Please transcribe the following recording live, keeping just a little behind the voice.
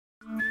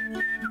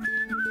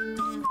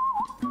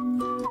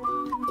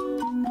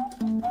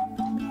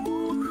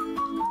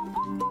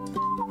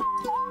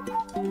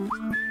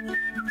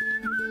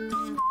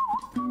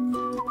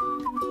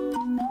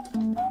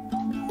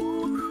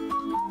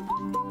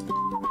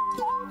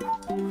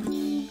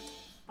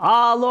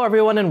Hello,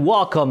 everyone, and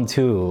welcome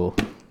to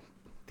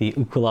the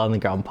Ukulele on the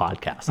Ground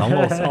podcast.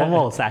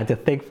 Almost. I had to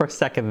think for a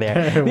second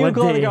there. The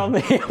Ukulele on the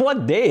Ground.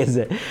 What day is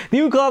it? The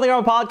Ukulele on the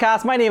Ground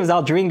podcast. My name is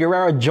Aldrin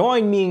Guerrero.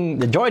 Joining me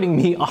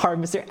are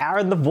Mr.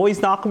 Aaron, the voice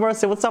Nakamura.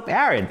 Say what's up,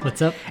 Aaron.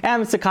 What's up?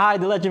 And Mr. Kahai,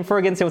 the legend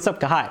Fergan. Say what's up,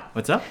 Kahai.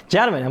 What's up?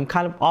 Gentlemen, I'm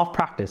kind of off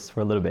practice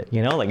for a little bit.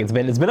 You know, like it's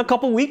been a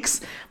couple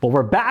weeks, but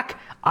we're back.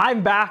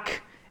 I'm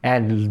back.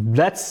 And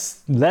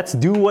let's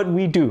do what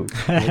we do.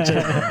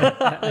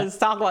 Let's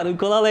talk about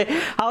ukulele.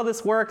 How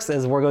this works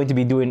is we're going to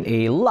be doing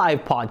a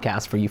live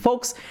podcast for you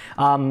folks.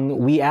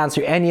 We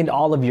answer any and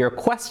all of your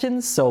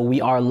questions. So we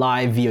are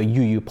live via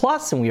UU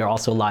Plus, and we are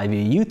also live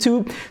via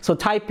YouTube. So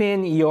type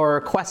in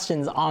your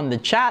questions on the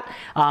chat.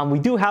 We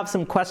do have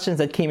some questions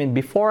that came in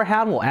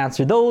beforehand. We'll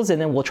answer those,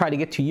 and then we'll try to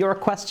get to your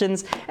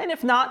questions. And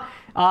if not,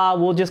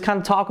 we'll just kind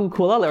of talk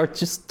ukulele or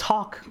just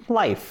talk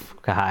life.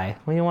 Kahai,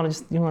 you want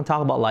to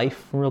talk about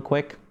life real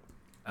quick?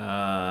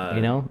 Yeah,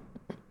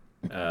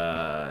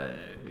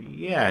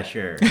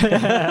 sure.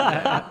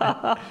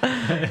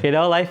 You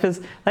know, life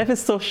is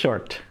so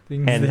short.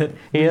 Things and that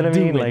you know what I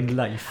we mean? do Like in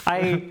life.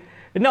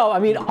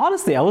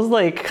 Honestly, I was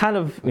like kind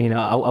of, you know,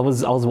 I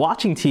was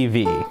watching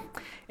TV,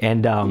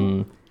 and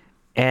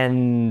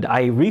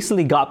I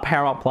recently got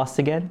Paramount Plus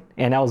again,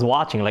 and I was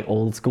watching like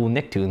old school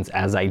Nicktoons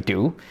as I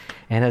do,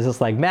 and I was just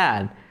like,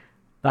 man,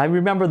 I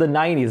remember the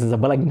 90s and stuff,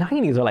 but like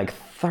 90s are like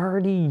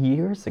 30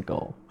 years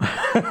ago.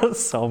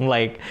 So I'm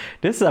like,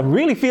 I'm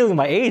really feeling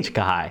my age,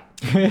 Kahai.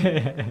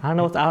 I don't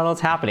know what's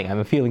happening.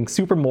 I'm feeling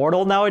super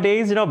mortal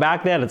nowadays. You know,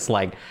 back then it's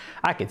like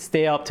I could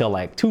stay up till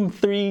like 2,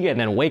 3 and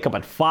then wake up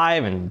at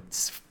 5 and,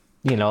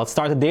 you know,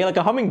 start the day like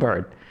a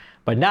hummingbird.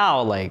 But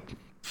now, like,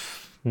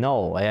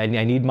 no, I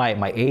need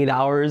my 8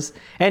 hours.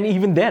 And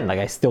even then, like,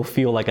 I still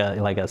feel like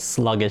a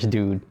sluggish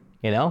dude.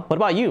 You know? What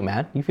about you,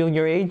 man? You feeling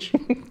your age?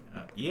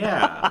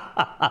 Yeah.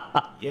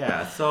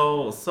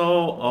 So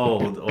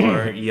old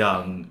or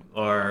young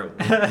or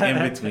in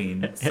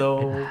between.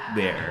 So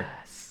there.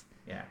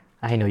 Yeah.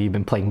 I know you've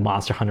been playing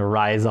Monster Hunter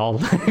Rise all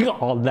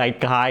night,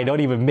 Kahai.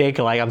 Don't even make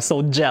it like I'm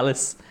so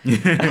jealous.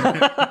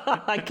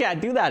 I can't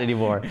do that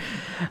anymore.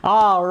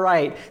 All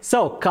right.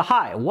 So,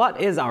 Kahai, what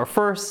is our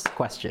first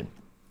question?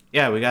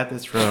 Yeah, we got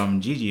this from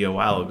Gigi a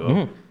while ago.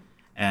 Mm-hmm.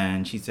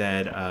 And she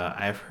said,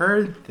 I've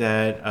heard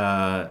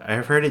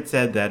it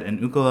said that an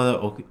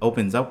ukulele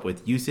opens up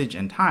with usage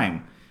and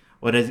time.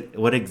 What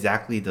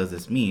exactly does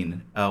this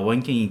mean?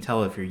 When can you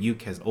tell if your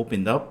uke has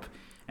opened up?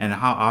 And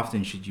how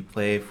often should you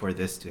play for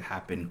this to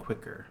happen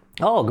quicker?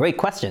 Oh, great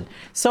question.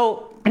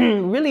 So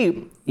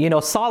really, you know,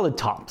 solid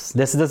tops.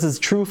 This is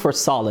true for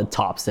solid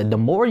tops. That the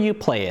more you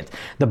play it,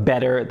 the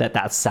better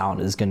that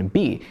sound is going to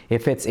be.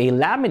 If it's a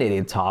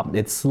laminated top,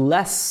 it's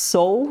less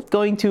so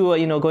going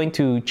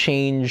to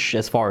change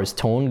as far as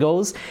tone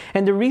goes.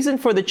 And the reason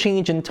for the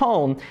change in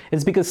tone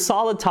is because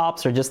solid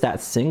tops are just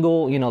that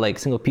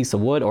single piece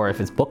of wood, or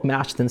if it's book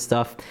matched and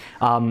stuff,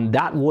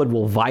 that wood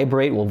will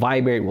vibrate.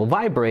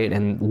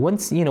 And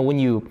once, you know, when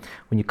you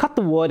cut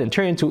the wood and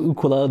turn it into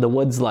ukulele, the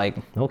wood's like,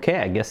 okay,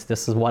 I guess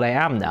this is what I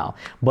am now.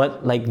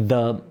 But like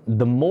the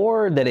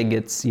more that it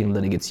gets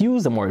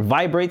used, the more it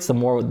vibrates, the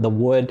more the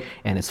wood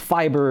and its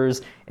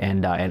fibers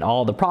and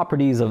all the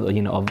properties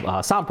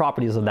of sound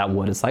properties of that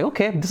wood. It's like,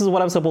 okay, this is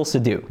what I'm supposed to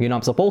do. You know,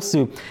 I'm supposed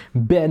to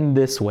bend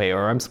this way,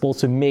 or I'm supposed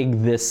to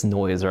make this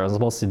noise, or I'm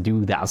supposed to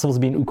do that. I'm supposed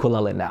to be an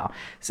ukulele now.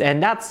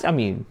 And that's, I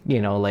mean,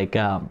 you know, like.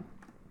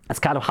 That's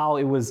kind of how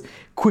it was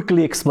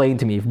quickly explained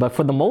to me. But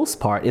for the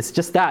most part, it's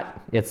just that.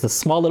 It's the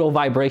small little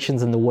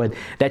vibrations in the wood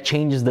that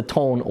changes the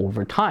tone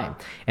over time.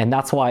 And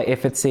that's why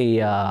if it's a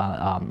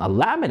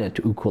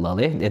laminate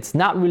ukulele, it's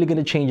not really going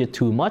to change it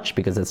too much,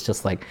 because it's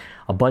just like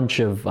a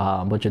bunch of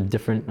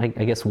different, I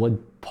guess,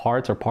 wood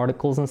parts or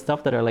particles and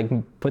stuff that are like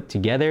put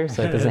together.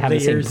 So it doesn't have the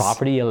same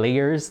property,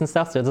 layers and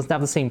stuff. So it doesn't have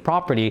the same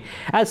property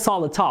as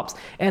solid tops.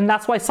 And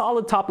that's why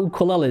solid top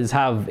ukuleles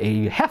have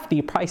a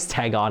hefty price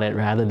tag on it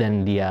rather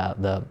than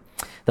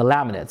the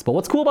laminates. But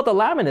what's cool about the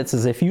laminates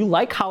is if you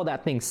like how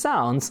that thing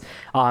sounds,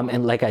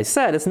 and like I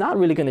said, it's not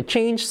really going to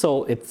change.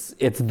 So it's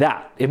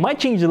that. It might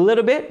change a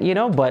little bit, you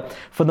know, but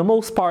for the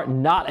most part,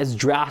 not as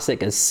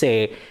drastic as,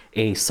 say,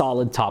 a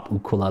solid top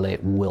ukulele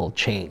will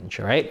change,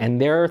 right?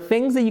 And there are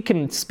things that you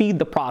can speed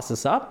the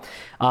process up,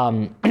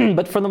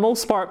 but for the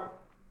most part,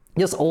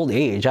 just old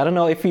age. I don't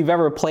know if you've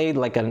ever played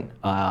like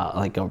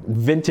a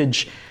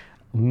vintage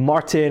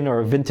Martin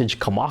or vintage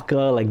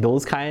Kamaka, like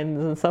those kinds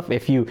and stuff.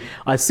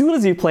 As soon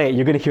as you play it,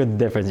 you're gonna hear the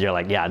difference. You're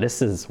like, yeah,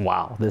 this is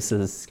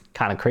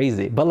kind of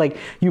crazy. But like,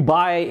 you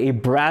buy a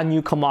brand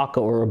new Kamaka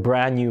or a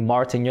brand new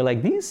Martin, you're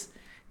like, these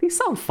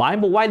sound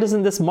fine, but why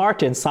doesn't this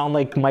Martin sound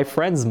like my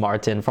friend's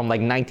Martin from like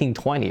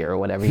 1920 or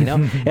whatever, you know?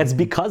 It's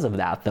because of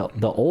that.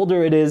 The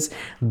older it is,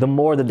 the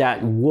more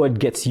that wood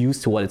gets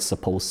used to what it's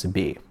supposed to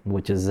be,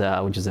 which is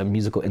a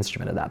musical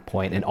instrument at that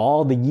point. And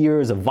all the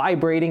years of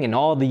vibrating and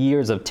all the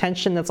years of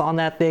tension that's on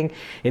that thing,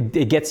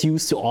 it gets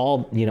used to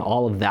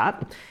all of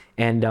that.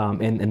 And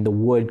the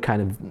wood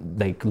kind of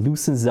like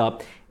loosens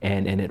up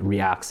and it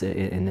reacts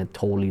in a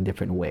totally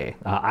different way.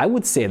 I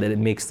would say that it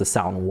makes the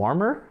sound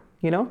warmer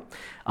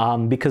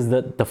because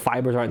the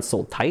fibers aren't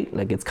so tight,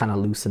 like it's kind of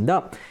loosened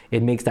up.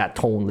 It makes that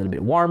tone a little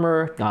bit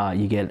warmer.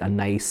 You get a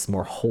nice,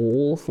 more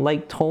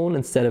whole-like tone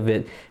instead of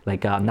it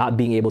like not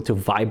being able to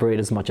vibrate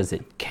as much as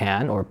it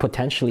can or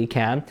potentially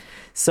can.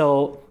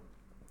 So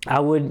I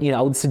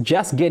would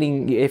suggest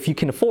getting, if you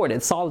can afford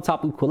it, solid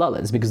top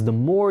ukuleles, because the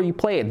more you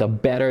play it, the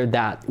better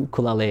that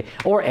ukulele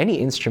or any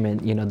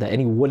instrument,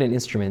 any wooden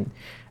instrument,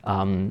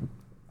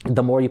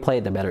 the more you play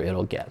it, the better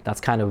it'll get. That's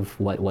kind of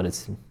what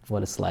it's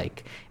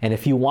like. And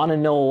if you want to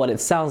know what it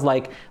sounds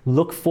like,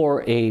 look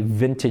for a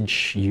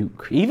vintage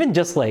uke. Even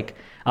just like,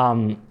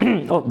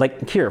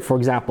 like here, for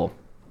example.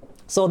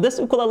 So this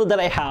ukulele that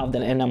I have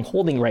and I'm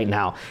holding right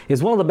now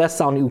is one of the best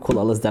sounding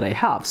ukuleles that I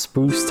have.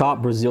 Spruce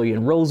top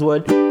Brazilian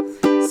rosewood.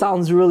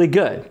 Sounds really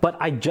good, but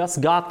I just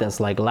got this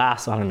like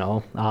last, I don't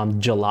know,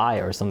 July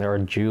or something, or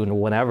June, or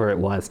whatever it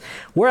was.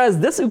 Whereas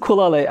this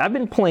ukulele, I've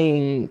been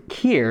playing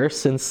here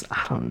since,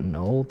 I don't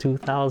know,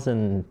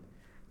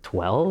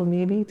 2012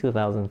 maybe,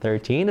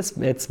 2013.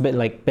 It's been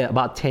like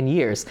about 10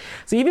 years.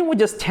 So even with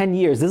just 10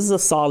 years, this is a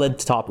solid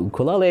top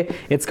ukulele.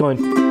 It's got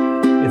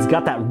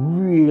that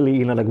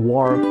really, like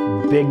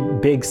warm,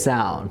 big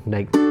sound,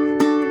 like.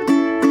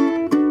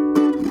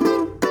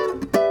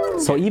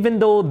 So even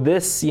though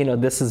this,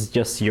 this is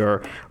just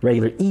your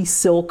regular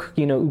E-Silk,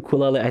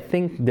 ukulele, I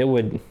think they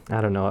would,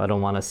 I don't know, I don't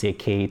want to say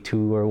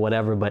K2 or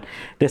whatever, but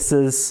this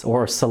is,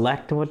 or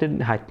Select,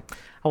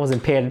 I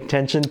wasn't paying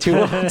attention to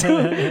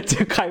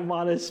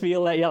Kaimana's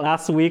spiel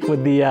last week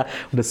with the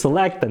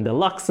Select and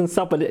Deluxe and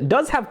stuff, but it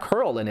does have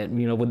curl in it,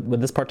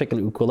 with this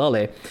particular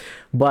ukulele.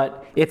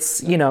 But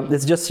it's,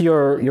 it's just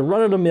your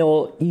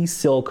run-of-the-mill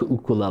E-Silk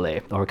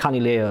ukulele or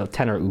Kanilea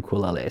tenor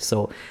ukulele.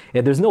 So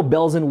there's no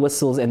bells and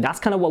whistles, and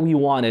that's kind of what we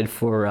wanted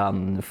for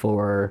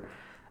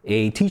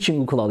a teaching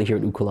ukulele here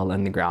at Ukulele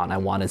Underground. I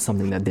wanted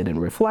something that didn't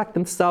reflect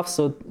and stuff.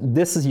 So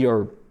this is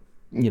your,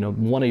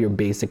 one of your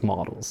basic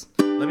models.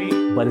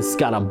 But it's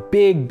got a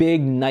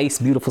big, nice,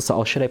 beautiful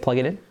sound. Oh, should I plug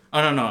it in?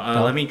 Oh,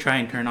 no. Let me try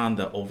and turn on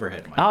the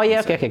overhead mic. Oh,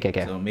 yeah,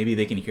 okay. So maybe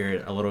they can hear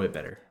it a little bit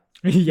better.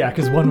 Yeah,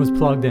 because one was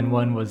plugged in,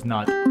 one was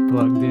not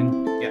plugged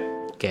in.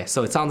 Yeah. Okay,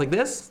 so it sounds like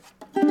this.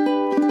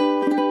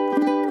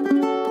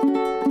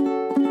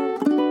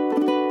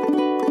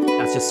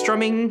 That's just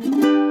strumming.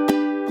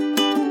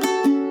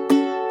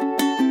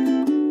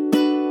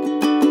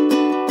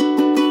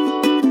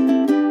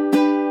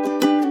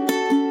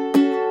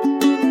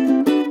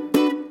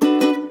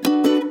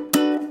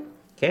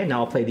 Okay,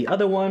 now I'll play the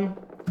other one.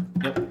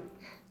 Yep.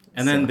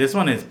 And then this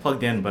one is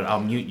plugged in, but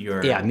I'll mute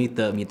your... Yeah, mute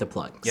the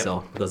plug. Yep.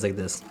 So it goes like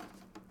this.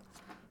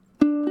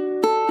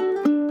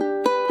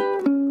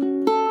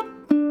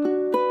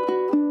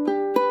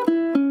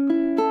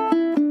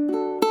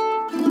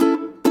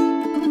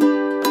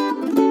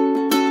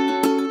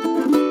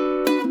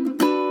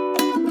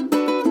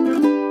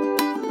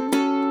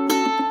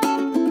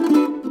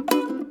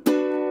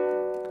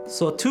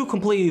 So two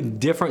completely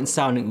different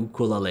sounding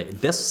ukulele.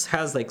 This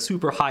has like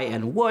super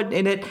high-end wood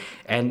in it,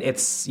 and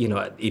it's,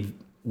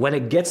 when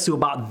it gets to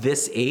about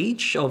this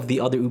age of the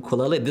other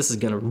ukulele, this is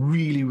gonna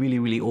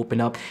really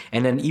open up.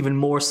 And then even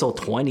more so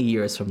 20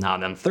 years from now,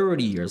 then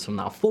 30 years from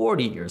now,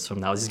 40 years from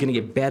now, it's just gonna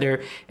get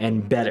better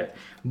and better.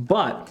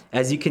 But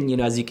as you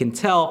can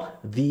tell,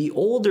 the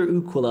older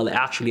ukulele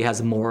actually has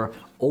a more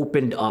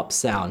opened up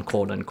sound,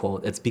 quote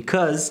unquote. It's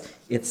because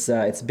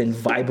it's been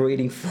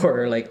vibrating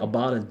for like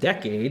about a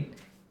decade.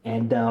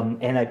 And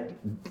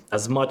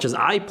as much as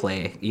I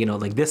play,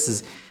 like this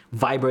is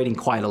vibrating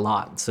quite a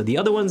lot. So the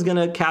other one's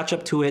gonna catch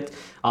up to it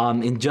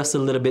in just a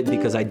little bit,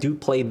 because I do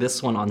play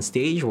this one on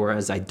stage,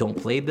 whereas I don't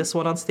play this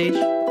one on stage.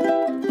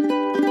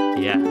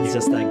 Yeah, it's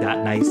just like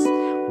that nice,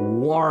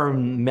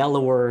 warm,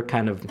 mellower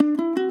kind of.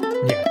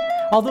 Yeah.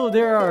 Although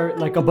there are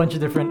like a bunch of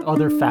different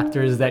other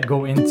factors that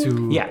go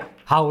into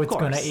how it's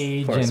gonna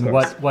age and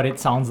what it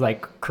sounds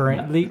like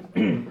currently.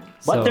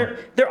 But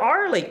there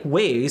are like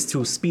ways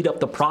to speed up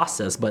the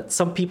process, but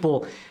some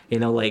people,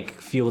 like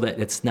feel that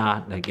it's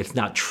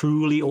not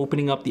truly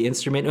opening up the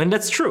instrument, and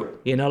that's true.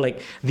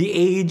 Like the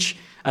age,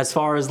 as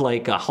far as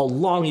like how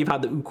long you've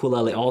had the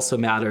ukulele, also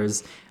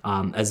matters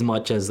as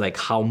much as like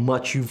how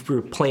much you've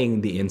been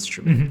playing the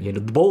instrument.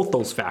 Mm-hmm. Both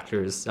those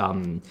factors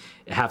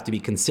have to be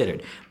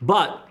considered.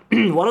 But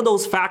one of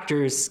those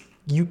factors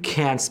you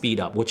can speed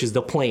up, which is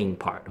the playing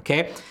part.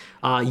 Okay.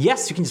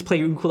 Yes, you can just play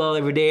your ukulele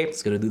every day.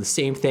 It's gonna do the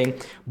same thing,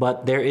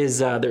 but there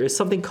is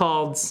something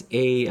called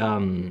a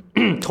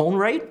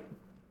ToneRite,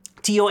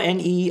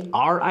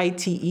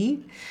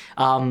 ToneRite.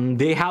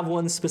 They have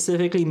one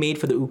specifically made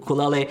for the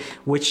ukulele,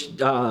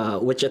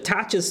 which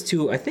attaches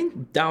to, I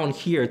think, down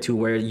here to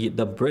where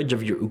the bridge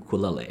of your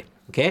ukulele.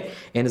 Okay,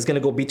 and it's gonna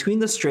go between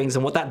the strings,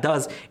 and what that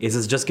does is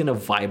it's just gonna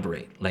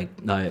vibrate. Like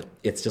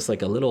it's just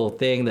like a little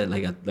thing that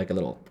like a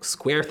little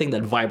square thing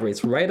that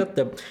vibrates right at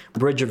the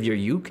bridge of your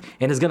uke,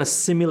 and it's gonna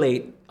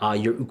simulate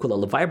your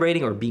ukulele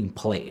vibrating or being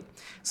played.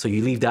 So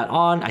you leave that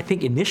on. I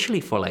think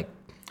initially for like,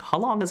 how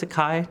long is it,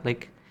 Kai?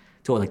 Like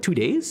 2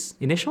 days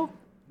initial?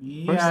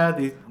 Yeah,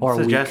 they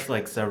suggest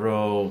like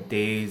several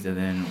days and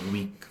then a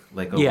week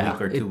like a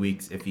week or 2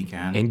 weeks if you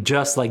can. And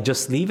just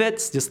leave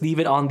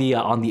it on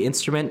the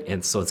instrument,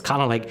 and so it's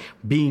kind of like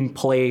being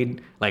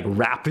played like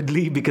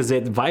rapidly because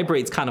it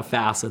vibrates kind of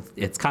fast.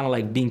 It's kind of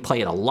like being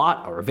played a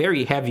lot or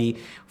very heavy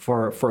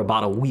for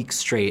about a week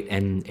straight,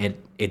 and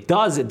it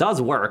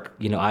does work.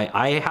 You know,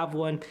 I have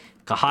one.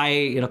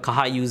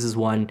 Kahai uses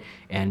one,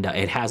 and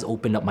it has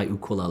opened up my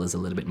ukuleles a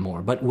little bit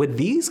more. But with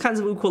these kinds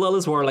of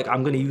ukuleles where like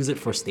I'm gonna use it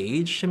for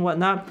stage and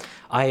whatnot,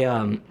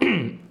 I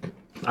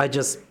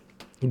just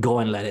go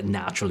and let it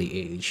naturally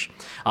age.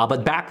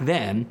 But back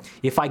then,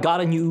 if I got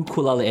a new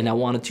ukulele and I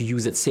wanted to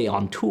use it, say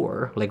on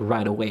tour, like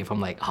right away, if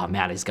I'm like, oh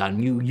man, I just got a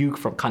new uke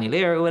from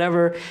Kanilea or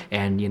whatever,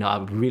 and I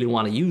really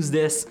want to use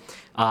this,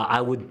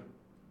 I would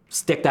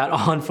stick that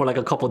on for like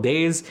a couple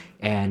days,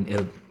 and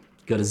it'll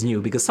good as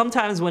new, because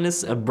sometimes when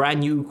it's a brand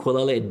new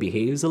ukulele, it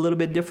behaves a little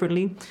bit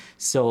differently.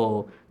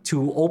 So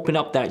to open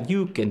up that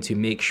uke and to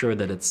make sure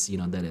that it's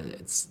that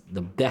it's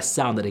the best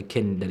sound that it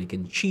can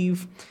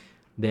achieve,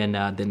 then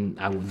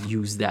I would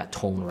use that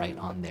tone right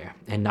on there.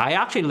 And I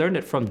actually learned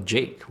it from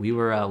Jake. We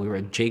were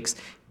at Jake's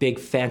big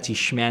fancy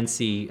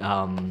schmancy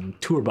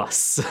tour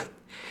bus.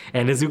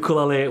 And his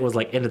ukulele was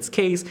like in its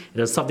case, and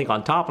there's something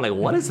on top. I'm like,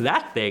 what is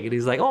that thing? And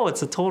he's like, oh,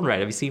 it's a tone right.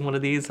 Have you seen one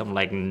of these? I'm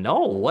like, no,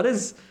 what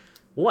is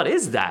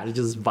that? It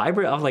just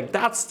vibrates. I was like,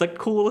 that's the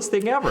coolest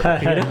thing ever.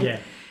 Yeah.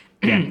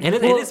 And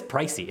it is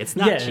pricey. It's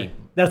not cheap.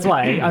 That's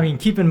why. I mean,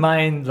 keep in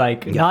mind,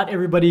 like, not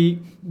everybody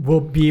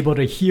will be able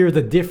to hear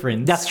the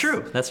difference. That's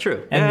true.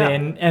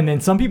 And then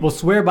some people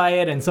swear by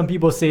it, and some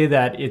people say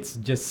that it's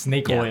just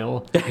snake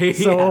oil.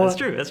 So, that's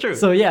true.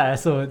 So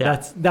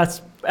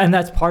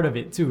that's part of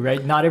it too,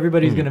 right? Not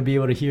everybody's going to be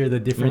able to hear the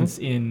difference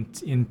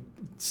in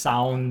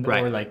sound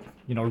or like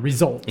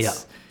results. Yeah.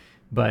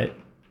 But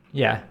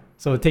yeah.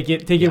 So take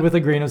it with a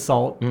grain of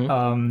salt,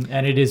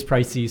 and it is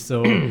pricey.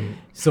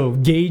 So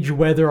gauge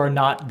whether or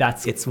not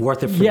it's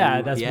worth it for you.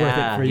 Yeah, that's worth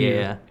it for you.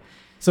 Yeah.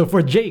 So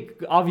for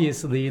Jake,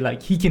 obviously,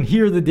 like he can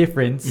hear the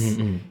difference,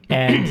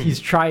 and he's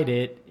tried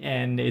it,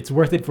 and it's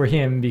worth it for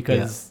him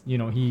because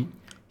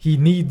he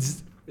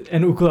needs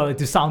an ukulele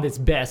to sound its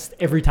best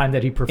every time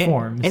that he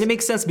performs. And it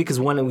makes sense because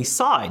when we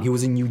saw it, he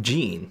was in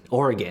Eugene,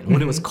 Oregon,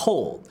 when it was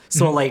cold.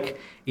 So like,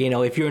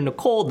 if you're in the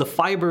cold, the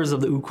fibers of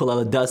the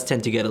ukulele does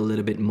tend to get a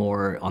little bit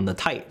more on the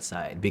tight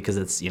side because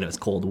it's it's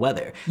cold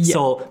weather. Yeah.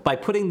 So by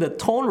putting the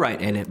tone right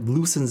in, it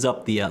loosens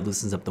up the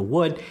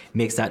wood,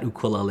 makes that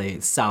ukulele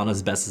sound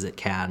as best as it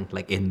can,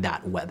 like in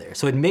that weather.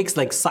 So it makes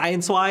like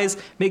science-wise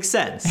makes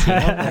sense.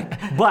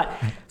 But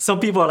some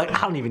people are like,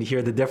 I don't even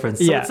hear the difference.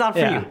 So it's not for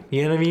you.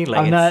 You know what I mean?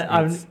 Like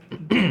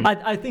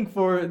I think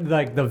for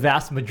like the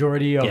vast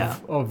majority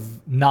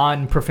of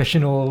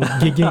non-professional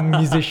gigging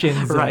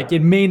musicians, like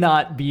it may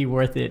not be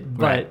worth it,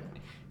 but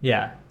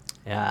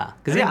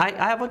because I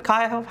have what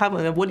Kai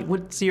have.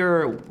 What's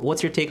your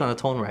take on the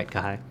tone right,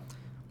 Kai?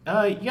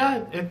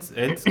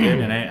 It's good,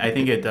 and I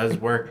think it does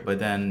work. But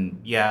then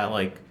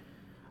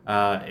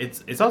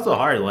it's also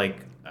hard.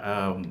 Like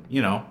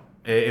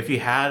if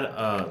you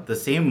had the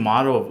same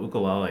model of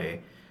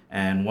ukulele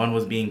and one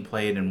was being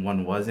played and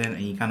one wasn't,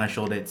 and you kind of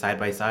showed it side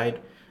by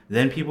side,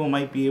 then people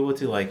might be able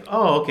to like,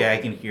 oh, okay, I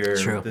can hear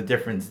the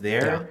difference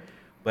there. Yeah.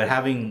 But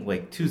having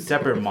like two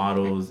separate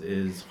models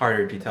is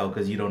harder to tell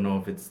because you don't know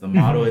if it's the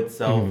model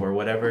itself or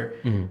whatever.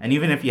 And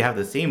even if you have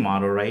the same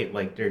model, right,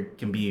 like there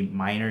can be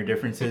minor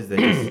differences that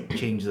just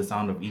change the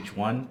sound of each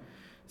one.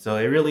 So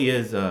it really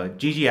is.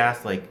 Gigi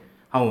asked like,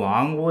 how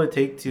long will it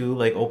take to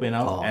like open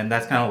up? And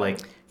that's kind of like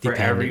for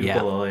every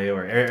ukulele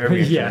or every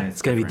instrument.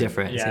 It's gonna be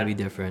different. It's gonna be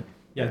different.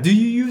 Yeah. Do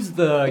you use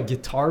the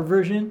guitar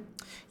version?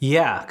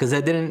 Yeah, because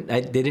they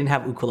didn't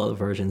have ukulele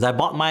versions. I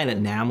bought mine at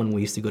NAMM when we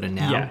used to go to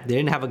NAMM. Yeah. They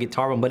didn't have a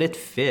guitar one, but it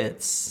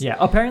fits. Yeah,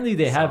 apparently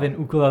they have an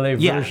ukulele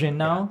version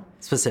now. Yeah.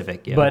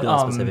 Specific, but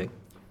specific.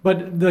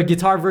 But the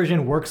guitar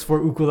version works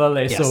for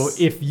ukulele. Yes. So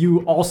if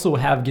you also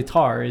have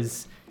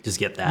guitars, just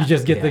get that. You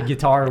just get the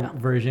guitar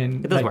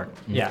version. It does work.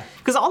 Yeah.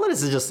 Because all it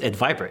is it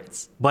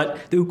vibrates.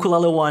 But the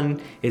ukulele one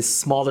is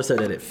smaller so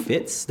that it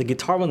fits. The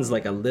guitar one is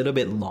like a little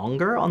bit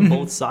longer on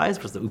both sides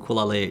because the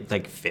ukulele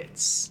like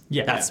fits.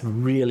 Yeah. That's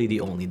really the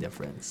only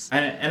difference.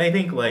 And I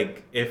think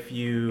like if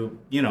you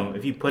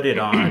put it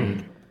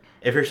on,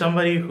 if you're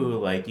somebody who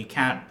like you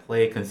can't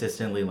play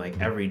consistently like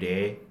every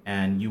day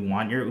and you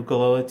want your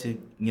ukulele to,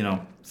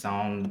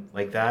 sound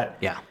like that,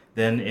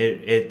 then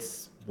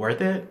it's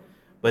worth it.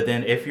 But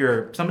then if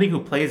you're somebody who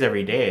plays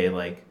every day,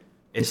 like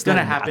it's going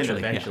to happen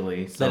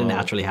eventually. So let it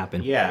naturally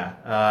happen. Yeah.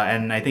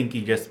 And I think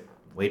you just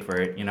wait for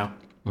it,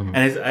 And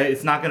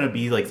it's not going to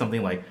be like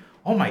something like,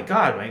 oh my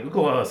God, my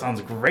ukulele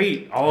sounds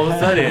great. All of a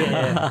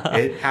sudden,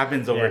 it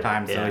happens over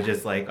time. So it's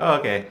just like, oh,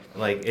 okay.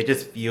 Like it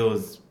just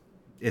feels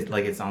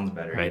it sounds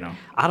better, right.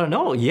 I don't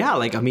know. Yeah,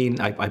 like I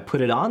mean, I put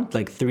it on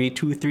like 3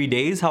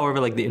 days, however,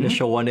 like the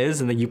initial one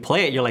is, and then you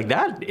play it, you're like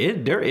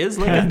there is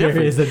like a difference.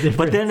 There is a difference.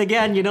 But then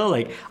again,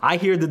 like I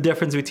hear the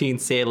difference between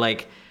say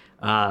like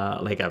a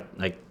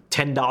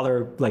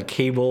 $10 like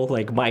cable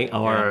like mic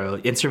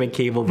or instrument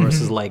cable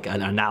versus like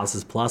an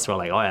Analysis Plus, where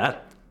like, oh yeah,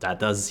 that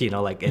does,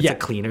 like it's Yeah. a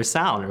cleaner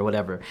sound or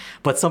whatever.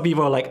 But some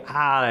people are like,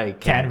 I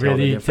Can't tell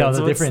really tell the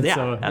So it's- difference, Yeah,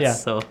 so, that's yeah.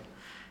 so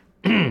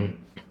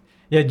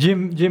Yeah,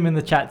 Jim in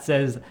the chat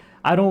says,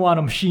 I don't want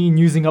a machine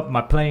using up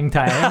my playing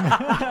time.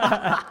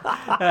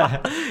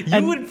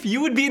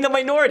 you would be in the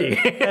minority.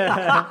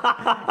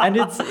 And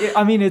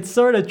it's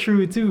sort of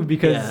true too,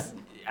 because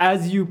Yeah.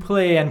 as you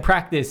play and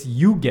practice,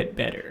 you get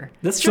better.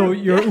 That's So true.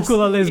 your Yes.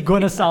 ukulele is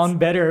gonna Yes. sound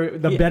better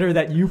the Yeah. better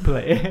that you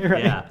play,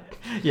 right? Yeah.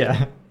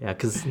 Yeah. Yeah,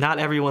 because not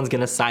everyone's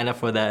gonna sign up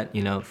for that,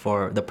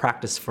 for the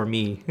practice for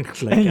me.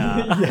 Like,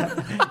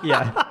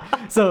 Yeah.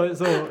 So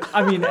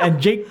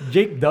and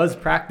Jake does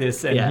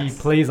practice and he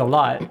Yes. plays a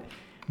lot,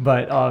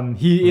 but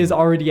he is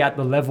already at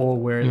the level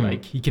where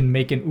like he can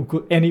make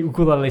any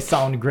ukulele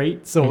sound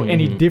great. So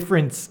any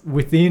difference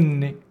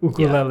within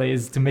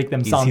ukuleles to make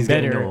them sound he's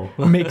gonna better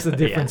know. makes a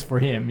difference for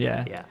him.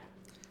 Yeah. yeah.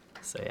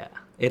 So yeah,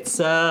 it's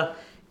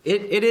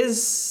it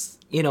is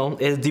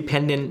is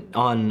dependent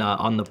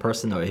on the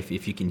person, or if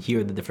you can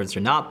hear the difference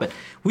or not. But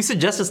we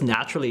suggest just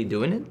naturally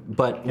doing it.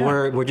 But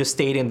we're just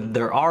stating that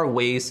there are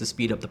ways to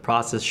speed up the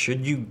process.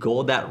 Should you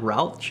go that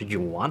route? Should you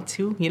want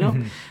to?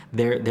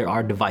 There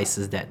are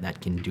devices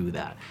that can do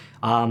that.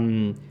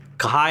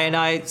 Kahai and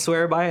I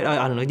swear by it.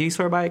 I don't know. Do you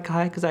swear by it,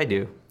 Kahai? Because I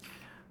do.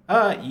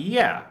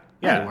 Yeah.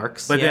 It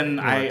works. But Yeah, then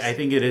it works. I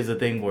think it is a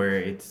thing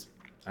where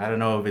I don't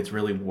know if it's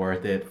really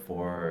worth it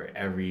for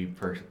every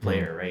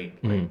player, right?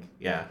 Like,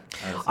 yeah.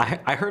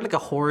 I heard like a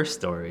horror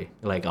story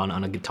like on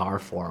a guitar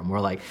forum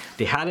where like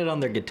they had it on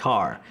their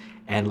guitar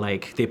and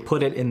like they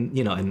put it in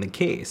in the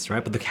case,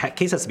 right? But the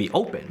case has to be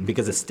open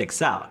because it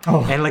sticks out,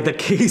 and like the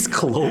case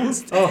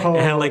closed,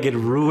 and like it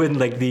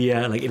ruined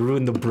it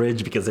ruined the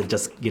bridge because it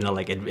just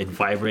it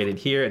vibrated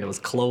here and it was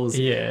closed.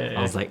 Yeah.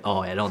 I was like,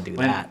 oh yeah, don't do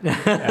that.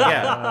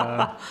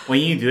 Yeah.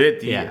 When you do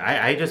it, Yeah.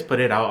 I just put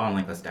it out on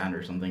like a stand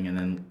or something and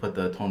then put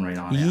the tone right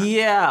on it.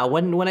 Yeah,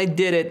 when I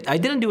did it, I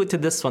didn't do it to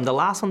this one. The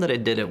last one that I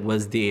did it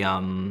was the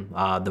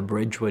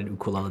Bridgewood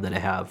ukulele that I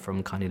have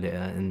from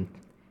Kanilea, and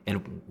it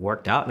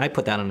worked out. And I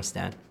put that on a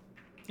stand.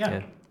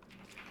 Yeah.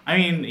 I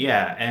mean,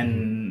 yeah,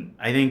 and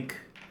I think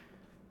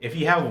if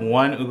you have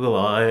one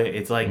ukulele,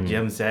 it's like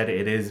Jim said,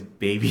 it is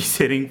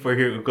babysitting for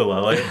your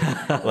ukulele.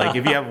 Like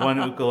if you have one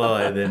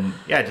ukulele, then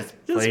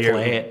just play your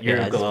it. your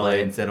Yeah, just ukulele play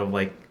it. instead of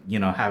like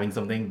having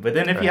something. But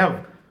then if you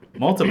have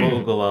multiple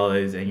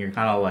ukuleles and you're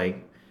kind of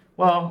like,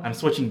 well, I'm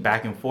switching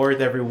back and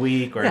forth every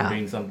week or Yeah. I'm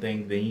doing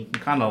something, then you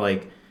can kind of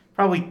like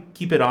probably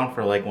keep it on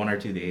for like 1 or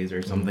 2 days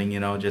or something,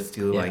 just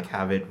to like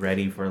have it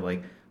ready for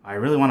like, I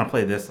really want to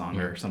play this song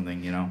or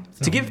something,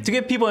 So. To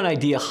give people an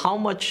idea, how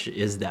much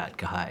is that,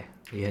 Kahai?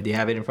 Yeah, do you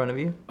have it in front of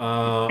you?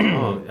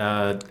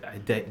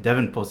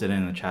 Devin posted it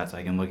in the chat so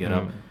I can look it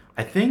up.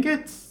 I think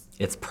it's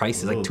Its price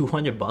is like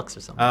 $200 or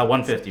something.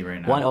 $150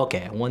 right now.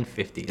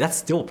 $150. That's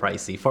still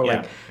pricey for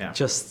Yeah.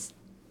 just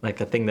like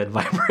a thing that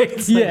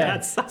vibrates. Yeah.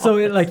 Like that So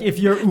if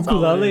your all it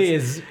ukulele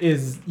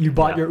is you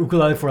bought your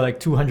ukulele for like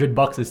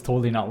 $200, it's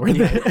totally not worth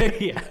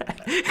it. yeah,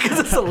 because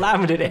it's a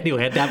laminate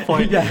anyway. At that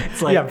point,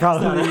 it's like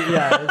probably.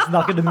 It's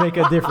not going to make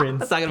a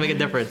difference. It's not gonna make a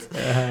difference.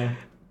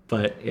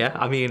 But yeah,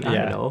 I mean, I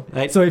don't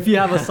know. So if you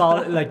have a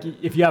solid,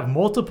 if you have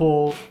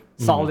multiple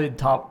solid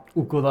top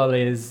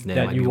ukuleles Then it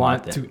that might you be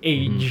want worth to it.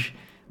 age,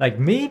 like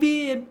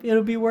maybe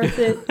it'll be worth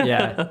it.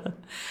 Yeah.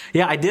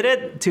 Yeah, I did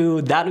it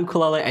to that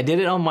ukulele. I did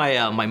it on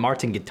my my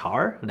Martin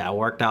guitar. That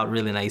worked out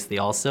really nicely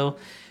also.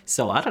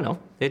 So I don't know.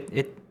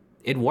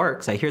 It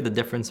works. I hear the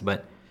difference,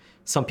 but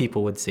some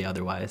people would say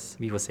otherwise.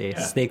 People say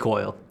snake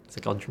oil. It's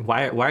like, oh,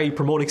 why are you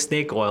promoting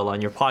snake oil on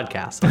your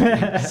podcast?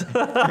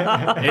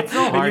 It's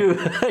so hard.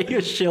 Are you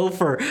a shill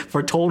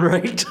for tone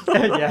rate?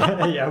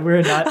 yeah.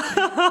 We're not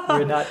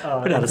We're not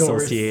endorsed.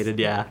 associated.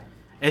 Yeah.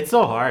 It's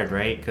so hard,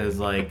 right? Because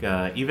like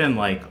even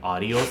like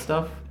audio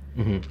stuff,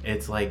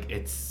 it's like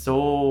it's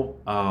so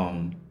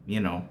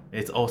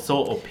it's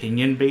also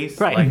opinion based,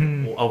 Right.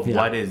 like of Yeah.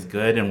 what is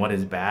good and what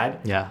is bad.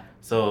 Yeah.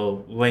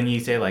 So when you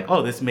say like,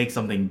 oh, this makes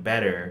something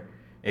better,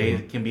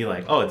 it can be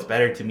like, oh, it's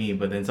better to me,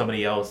 but then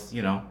somebody else,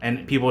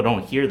 and people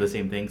don't hear the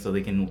same thing, so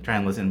they can try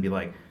and listen and be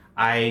like,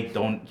 I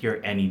don't hear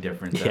any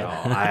difference at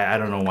all. I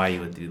don't know why you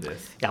would do this.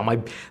 Yeah.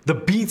 The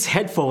Beats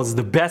headphones,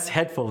 the best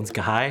headphones,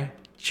 guy.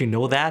 Did you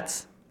know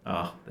that?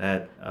 Oh,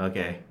 that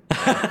okay.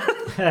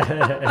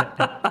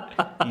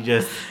 You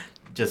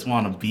just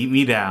want to beat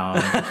me down.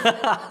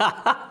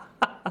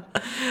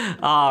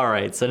 All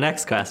right. So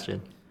next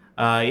question.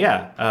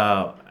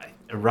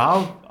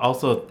 Ralph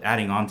also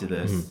adding on to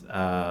this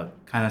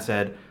kind of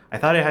said, I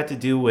thought it had to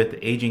do with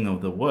the aging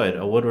of the wood.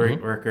 A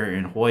woodworker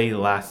in Hawaii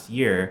last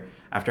year,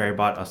 after I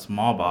bought a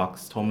small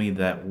box, told me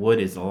that wood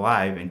is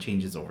alive and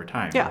changes over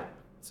time. Yeah.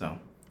 So.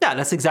 Yeah,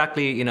 that's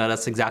exactly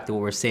what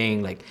we're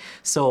saying. Like,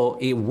 so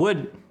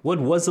wood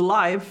was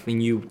alive,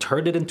 and you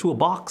turned it into a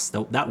box.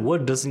 That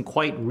wood doesn't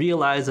quite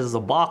realize it's a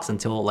box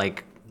until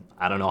like,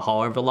 I don't know,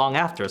 however long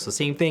after. So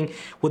same thing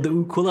with the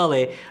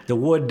ukulele. The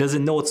wood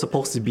doesn't know it's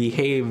supposed to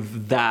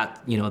behave that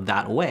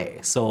way.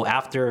 So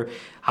after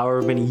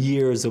however many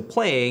years of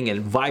playing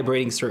and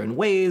vibrating certain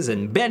ways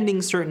and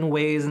bending certain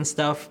ways and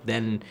stuff,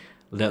 then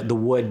The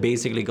wood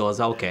basically goes,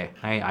 okay,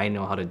 I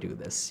know how to do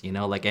this, you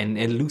know, like, and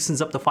it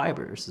loosens up the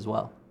fibers as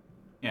well.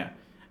 Yeah.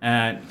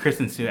 And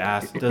Kristen Sue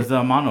asked, does the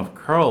amount of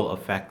curl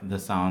affect the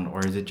sound,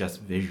 or is it just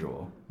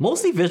visual?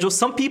 Mostly visual.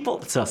 Some people,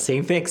 it's the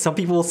same thing. Some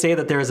people will say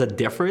that there is a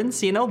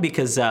difference, you know,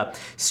 because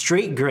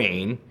straight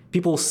grain,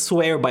 people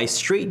swear by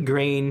straight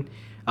grain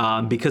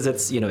because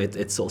it's, you know,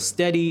 it's so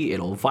steady,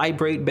 it'll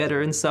vibrate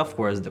better and stuff,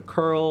 whereas the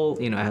curl,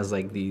 you know, has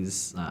like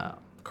these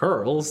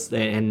curls,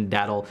 and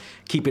that'll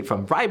keep it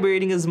from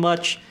vibrating as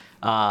much.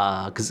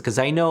 Because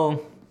I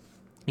know,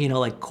 you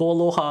know, like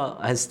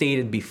Koaloha has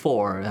stated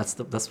before,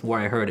 that's where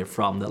I heard it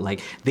from, that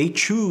like they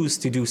choose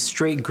to do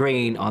straight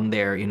grain on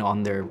their, you know,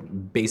 on their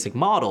basic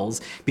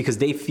models because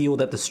they feel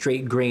that the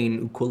straight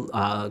grain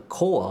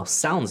koa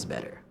sounds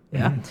better.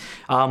 Yeah.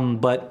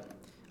 But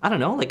I don't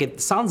know, like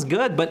it sounds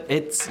good, but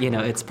it's, you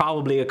know, it's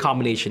probably a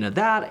combination of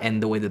that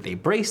and the way that they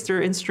brace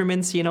their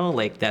instruments, you know,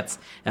 like that's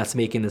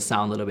making the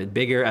sound a little bit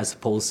bigger as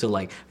opposed to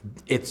like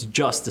it's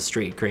just a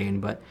straight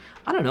grain. But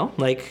I don't know,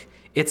 like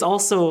it's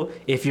also,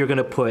 if you're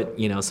gonna put,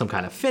 you know, some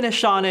kind of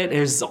finish on it,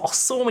 there's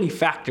so many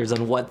factors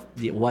on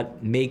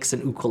what makes an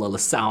ukulele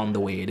sound the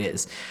way it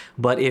is.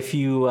 But if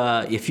you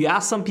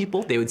ask some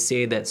people, they would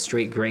say that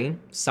straight grain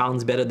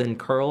sounds better than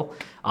curl,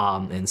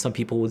 and some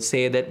people would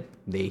say that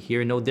they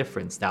hear no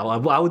difference. Now,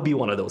 I would be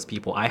one of those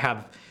people. I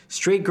have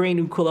straight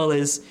grain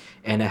ukuleles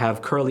and I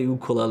have curly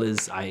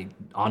ukuleles. I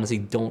honestly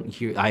don't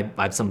hear. I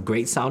have some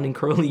great sounding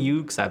curly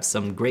ukes. I have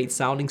some great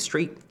sounding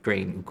straight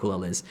grain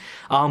ukuleles.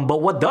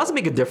 But what does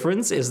make a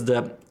difference is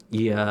the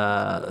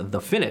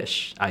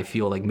finish. I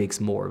feel like makes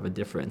more of a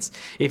difference.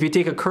 If you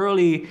take a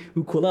curly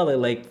ukulele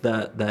like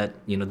that,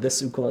 you know,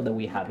 this ukulele that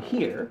we have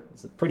here,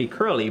 it's pretty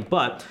curly,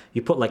 but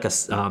you put like a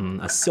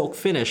silk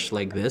finish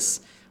like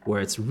this, where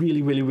it's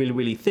really, really, really,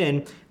 really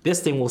thin,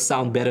 this thing will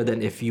sound better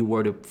than if you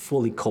were to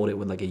fully coat it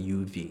with like a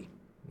UV.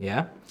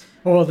 Yeah?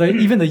 Well,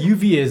 even the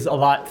UV is a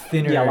lot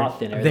thinner,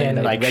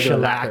 than like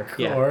shellac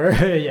yeah. or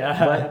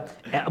yeah.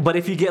 But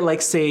if you get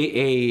like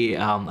say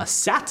a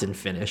satin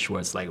finish where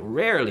it's like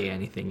rarely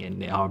anything in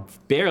there or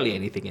barely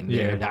anything in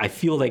there, I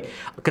feel like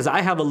because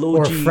I have a low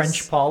or G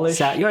French polish,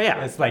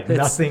 it's like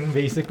nothing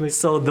basically.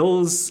 So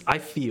those I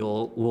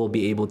feel will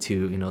be able to,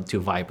 you know, to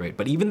vibrate.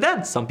 But even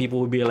then, some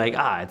people would be like,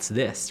 it's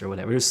this or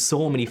whatever. There's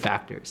so many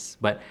factors.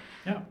 But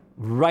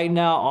right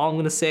now, all I'm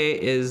gonna say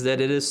is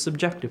that it is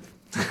subjective.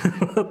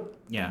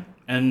 Yeah,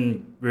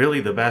 and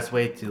really the best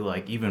way to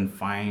like even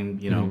find,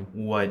 you know,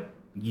 what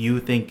you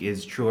think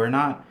is true or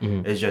not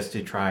is just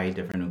to try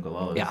different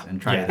ukuleles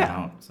and try them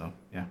out. So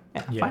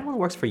Find one that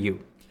works for you.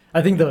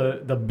 I think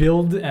the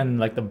build and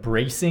like the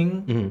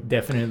bracing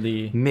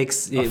definitely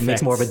makes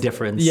more of a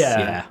difference.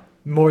 Yeah,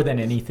 more than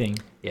anything.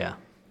 Yeah.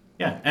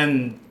 Yeah,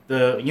 and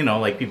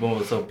like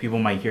people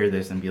might hear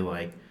this and be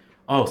like,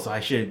 oh, so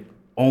I should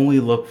only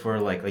look for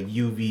like a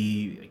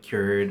UV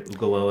cured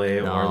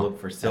ukulele or look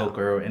for silk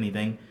or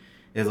anything.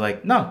 Is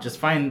like, no, just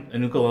find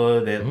an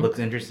ukulele that looks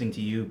interesting to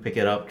you, pick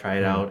it up, try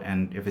it out,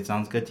 and if it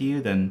sounds good to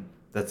you, then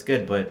that's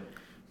good. But I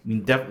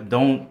mean,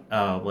 don't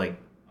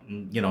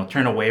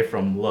turn away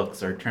from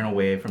looks or turn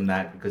away from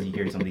that because you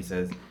hear somebody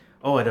says,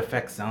 oh, it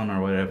affects sound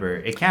or whatever.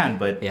 It can,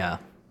 but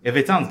if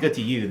it sounds good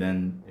to you,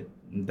 then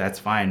that's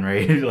fine,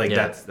 right?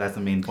 That's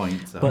the main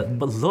point. So.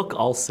 But look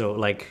also,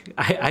 like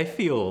I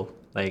feel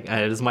like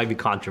this might be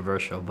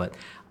controversial, but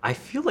I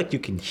feel like you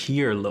can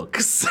hear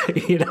looks,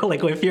 you know,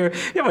 like if you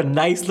have a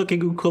nice looking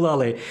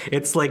ukulele,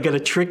 it's like gonna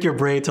trick your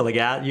brain to like,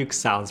 you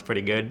sounds pretty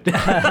good.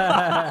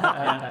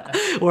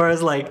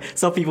 Whereas like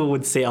some people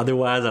would say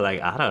otherwise, are like,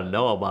 I don't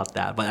know about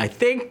that, but I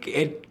think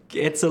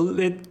it's a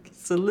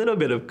little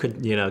bit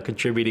of, you know,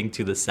 contributing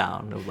to the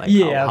sound of like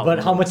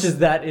how much is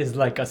that is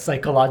like a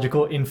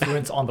psychological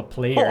influence on the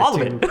player all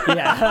too. Of it.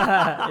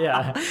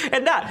 yeah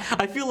And that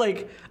I feel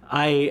like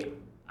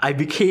I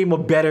became a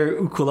better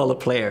ukulele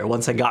player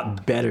once I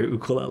got better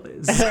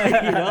ukuleles.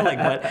 You know, like,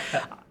 but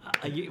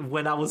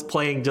when I was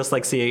playing just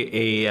like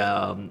say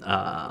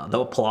the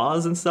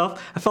applause and stuff,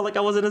 I felt like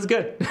I wasn't as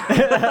good.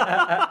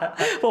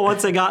 But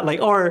once I got like,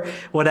 or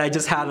when I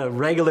just had a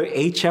regular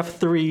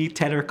HF3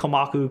 tenor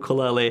Komaku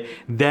ukulele,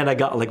 then I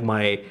got like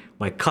my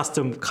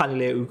custom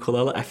Kanile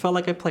ukulele, I felt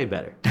like I played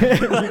better.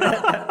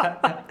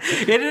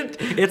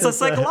 It's a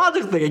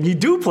psychological thing, and you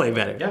do play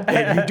better. Yeah.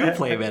 And you do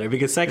play better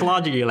because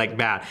psychologically you're like,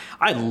 man,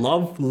 I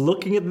love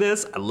looking at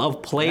this. I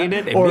love playing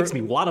it. It makes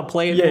me want to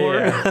play it more.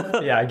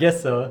 Yeah, I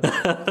guess so.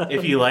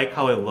 If you like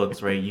how it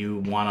looks, right, you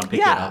want to pick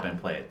it up and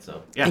play it.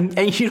 So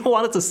and you don't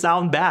want it to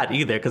sound bad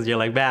either because you're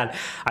like, man,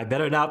 I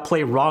better not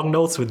play wrong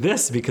notes with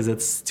this because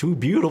it's too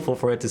beautiful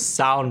for it to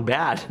sound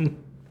bad.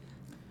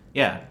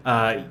 Yeah,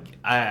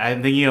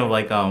 I'm thinking of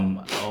like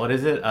what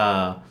is it?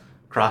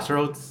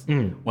 Crossroads.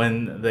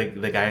 When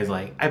the guy's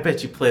like, I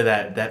bet you play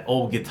that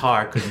old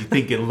guitar because you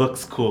think it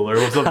looks cooler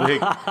or something.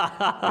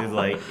 He's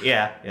like,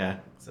 yeah.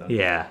 So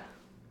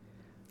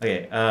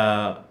okay.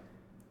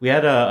 We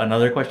had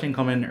another question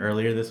come in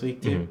earlier this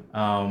week too,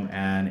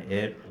 and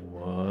it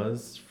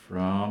was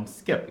from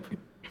Skip.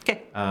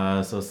 Okay.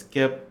 So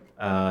Skip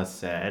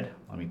said,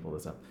 let me pull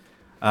this up.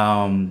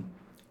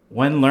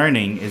 when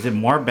learning, is it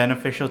more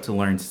beneficial to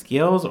learn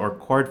scales or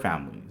chord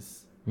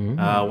families?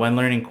 When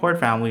learning chord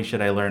families,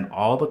 should I learn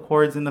all the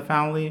chords in the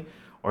family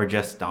or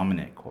just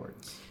dominant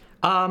chords?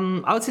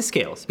 I would say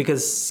scales,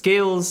 because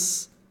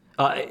scales,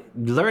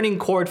 learning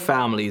chord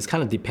families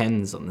kind of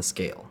depends on the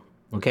scale.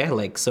 Okay,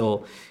 like,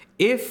 so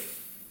if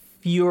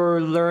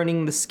you're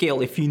learning the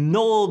scale, if you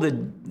know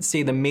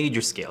the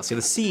major scale, say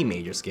the C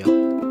major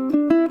scale,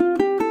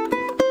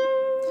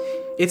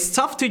 it's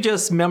tough to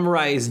just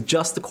memorize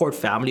just the chord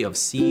family of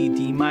C,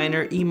 D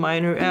minor, E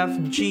minor,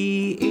 F,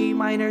 G, A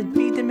minor,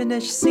 B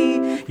diminished,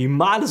 C. You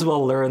might as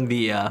well learn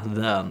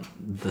the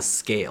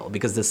scale,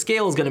 because the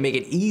scale is going to make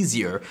it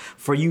easier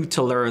for you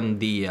to learn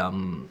the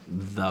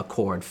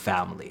chord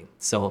family.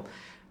 So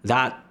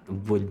that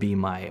would be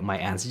my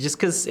answer, just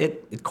because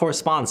it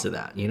corresponds to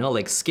that. You know,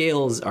 like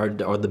scales are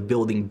the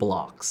building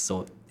blocks.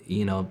 So,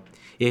 you know,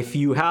 if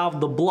you have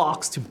the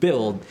blocks to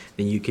build,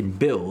 then you can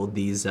build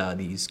these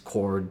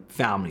chord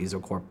families or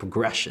chord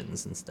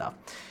progressions and stuff.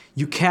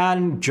 You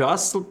can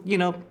just, you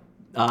know,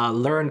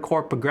 learn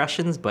chord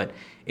progressions, but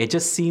it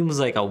just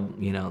seems like a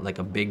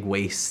big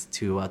waste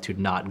to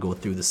not go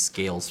through the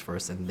scales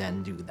first and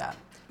then do that.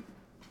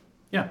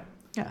 Yeah.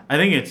 Yeah. I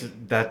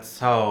think that's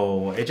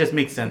how it just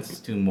makes sense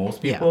to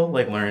most people,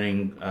 like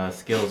learning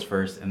scales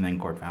first and then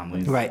chord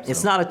families. Right. So.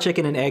 It's not a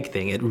chicken and egg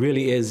thing. It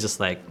really is just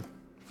like,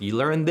 you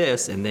learn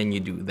this and then you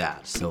do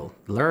that. So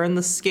learn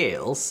the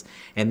scales,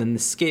 and then the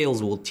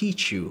scales will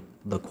teach you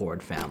the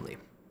chord family.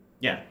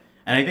 Yeah.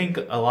 And I think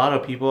a lot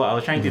of people, I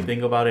was trying to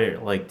think about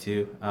it like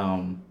too,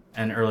 and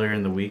earlier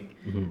in the week.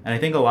 And I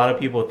think a lot of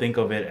people think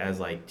of it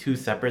as like two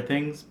separate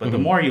things. But the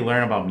more you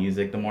learn about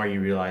music, the more you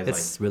realize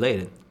it's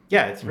related.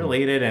 Yeah, it's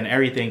related, and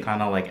everything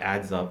kind of like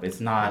adds up. It's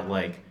not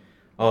like,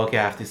 oh, okay,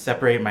 I have to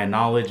separate my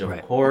knowledge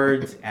of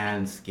chords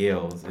and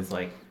scales. It's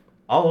like,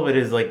 all of it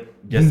is like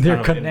just they're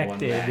kind of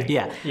connected. In one bag.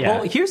 Yeah.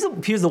 Well, here's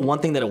the one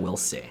thing that I will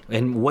say,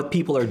 and what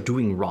people are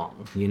doing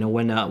wrong. You know,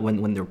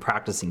 when they're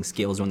practicing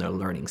scales, when they're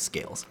learning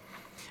scales.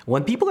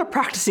 When people are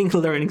practicing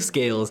learning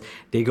scales,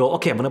 they go,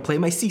 okay, I'm gonna play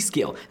my C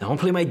scale, now I'm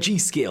gonna play my G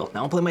scale,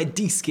 now I'm gonna play my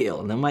D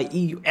scale, and then my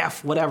E,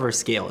 F, whatever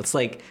scale. It's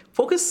like,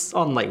 focus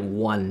on like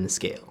one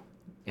scale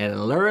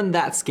and learn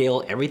that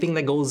scale, everything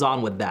that goes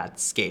on with that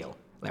scale.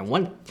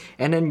 And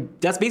then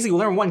that's basically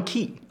learn one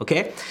key,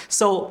 okay?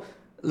 So,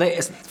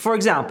 like, for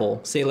example,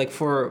 say like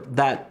for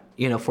that,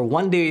 you know, for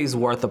 1 day's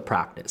worth of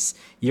practice,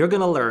 you're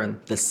gonna learn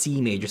the C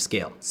major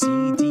scale. C,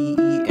 D,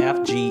 E,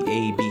 F, G,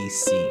 A, B,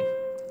 C.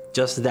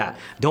 Just that.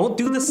 Don't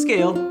do the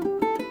scale,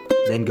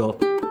 then go.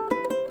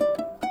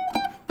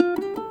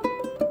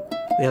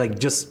 They're like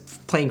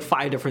just playing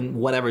 5 different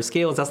whatever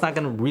scales, that's not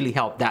gonna really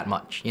help that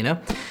much, you know?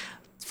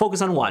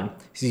 Focus on one.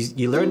 So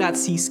you learn that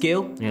C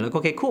scale, and you're like,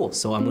 okay, cool.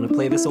 So I'm gonna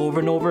play this over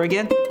and over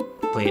again.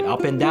 Play it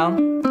up and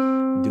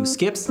down, do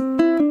skips.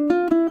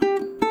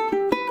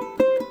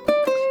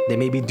 Then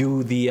maybe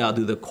do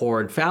the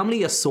chord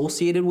family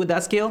associated with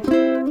that scale.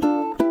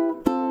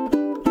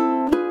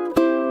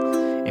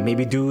 And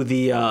maybe do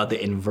the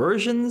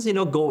inversions, you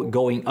know,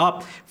 going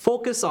up.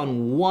 Focus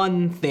on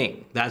one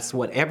thing. That's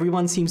what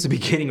everyone seems to be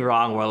getting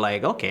wrong. We're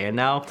like, okay,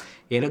 now,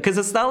 you know, because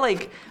it's not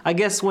like, I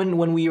guess when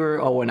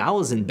I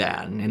was in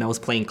band and I was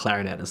playing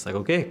clarinet, it's like,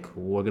 okay,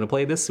 cool, we're gonna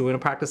play this, so we're gonna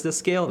practice this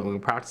scale, then we're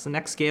gonna practice the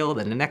next scale,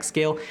 then the next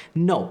scale.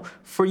 No,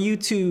 for you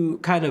to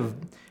kind of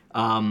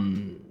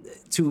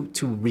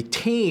to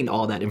retain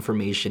all that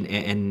information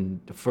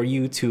and for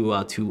you to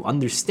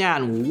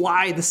understand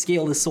why the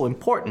scale is so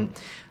important,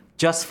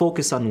 just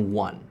focus on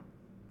one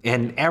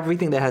and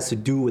everything that has to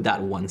do with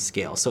that one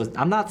scale. So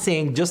I'm not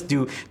saying just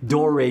do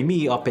do, re,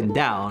 mi up and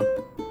down,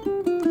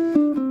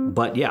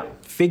 but yeah,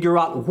 figure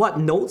out what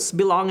notes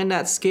belong in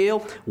that scale,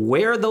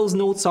 where those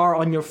notes are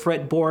on your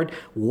fretboard,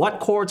 what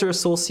chords are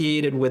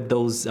associated with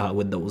those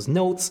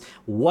notes,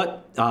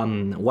 what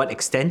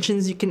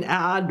extensions you can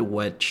add,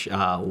 which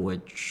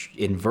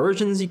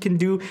inversions you can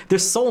do.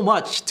 There's so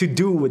much to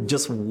do with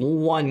just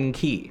one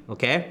key,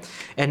 okay?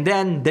 And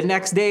then the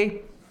next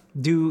day,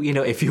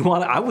 if you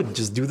want, I would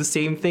just do the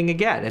same thing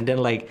again. And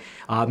then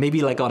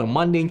maybe like on a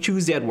Monday and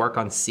Tuesday, I'd work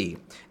on C.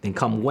 Then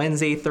come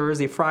Wednesday,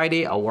 Thursday,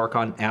 Friday, I'll work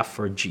on F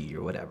or G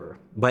or whatever.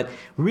 But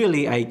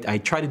really, I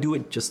try to do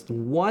it just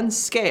one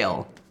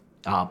scale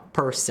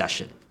per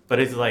session. But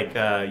it's like,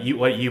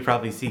 what you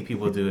probably see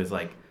people do is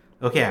like,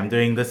 okay, I'm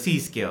doing the C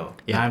scale.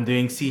 Yeah. Now I'm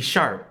doing C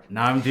sharp.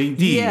 Now I'm doing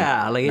D.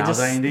 Yeah, like now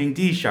I'm doing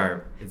D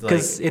sharp.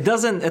 Because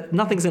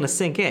nothing's gonna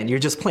sink in. You're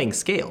just playing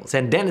scales,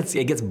 and then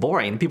it gets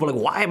boring. People are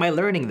like, why am I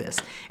learning this?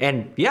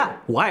 And yeah,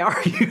 why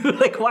are you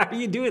why are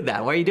you doing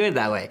that? Why are you doing it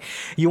that way?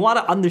 You want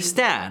to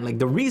understand. Like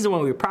the reason why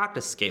we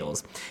practice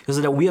scales is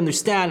so that we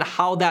understand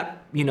how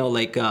that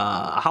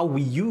how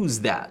we use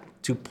that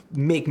to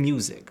make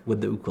music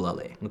with the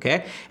ukulele,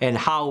 okay? And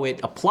how it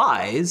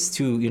applies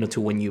to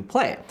when you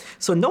play.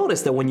 So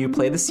notice that when you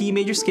play the C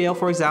major scale,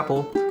 for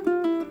example,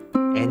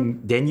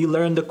 and then you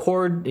learn the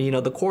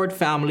chord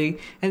family,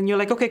 and you're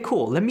like, okay,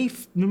 cool. Let me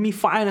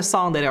find a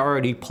song that I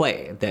already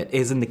play that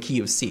is in the key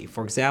of C.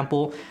 For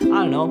example,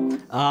 I don't know,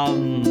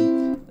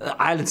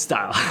 island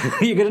style.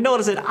 You're gonna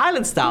notice in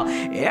island style,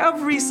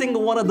 every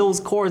single one of those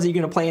chords you're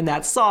gonna play in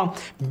that song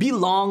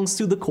belongs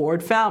to the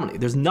chord family.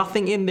 There's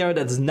nothing in there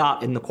that's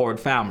not in the chord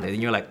family.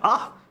 And you're like,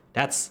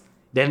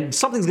 then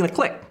something's gonna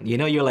click.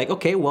 You're like,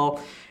 okay,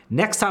 well,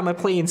 next time I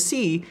play in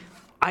C,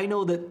 I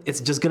know that it's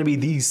just gonna be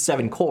these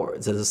 7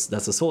 chords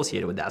that's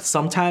associated with that.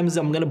 Sometimes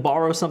I'm gonna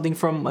borrow something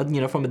from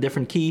from a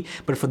different key,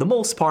 but for the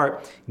most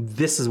part,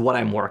 this is what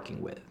I'm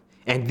working with.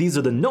 And these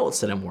are the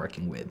notes that I'm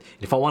working with.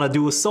 If I want to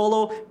do a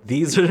solo,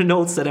 these are the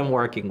notes that I'm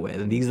working with,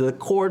 and these are the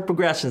chord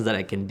progressions that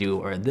I can do,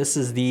 or these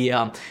are the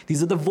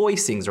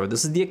voicings, or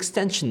this is the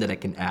extension that I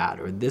can add,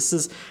 or this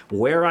is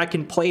where I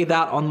can play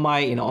that on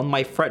my on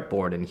my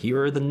fretboard, and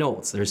here are the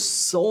notes. There's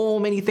so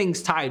many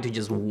things tied to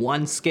just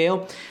one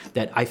scale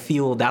that I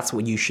feel that's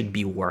what you should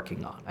be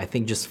working on. I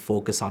think just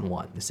focus on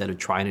one instead of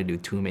trying to do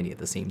too many at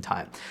the same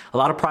time. A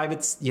lot of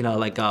privates,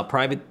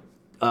 private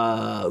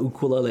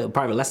ukulele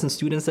private lesson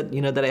students that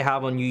that I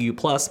have on UU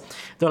Plus,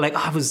 they're like,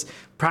 I was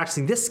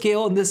practicing this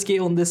scale and this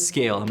scale and this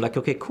scale. I'm like,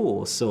 okay,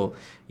 cool. So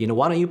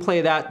why don't you play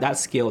that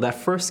scale, that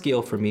first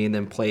scale for me, and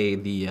then play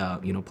the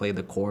play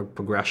the chord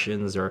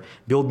progressions, or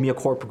build me a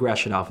chord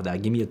progression off of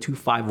that. Give me a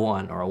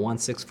 2-5-1 or a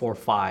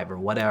 1-6-4-5 or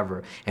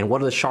whatever. And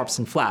what are the sharps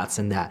and flats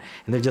in that?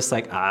 And they're just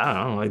like, I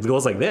don't know, it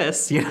goes like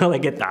this,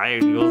 like it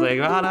goes like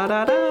da da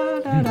da da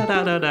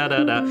da da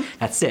da da.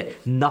 That's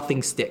it.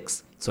 Nothing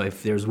sticks. So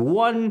if there's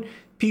one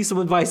piece of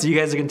advice that you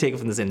guys are going to take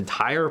from this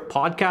entire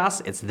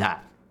podcast, it's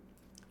that.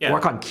 Yeah.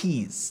 Work on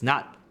keys,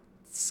 not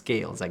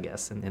scales, I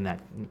guess. And that,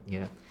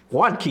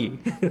 one key.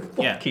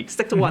 One key.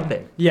 Stick to one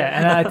thing. Yeah,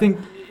 and I think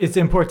it's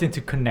important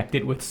to connect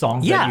it with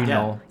songs that you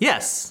know.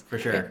 Yes. For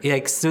sure. Yeah,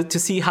 so to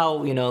see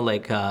how,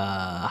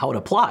 how it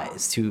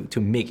applies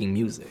to making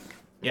music.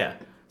 Yeah.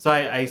 So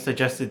I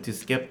suggested to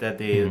Skip that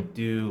they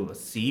do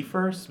C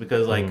first,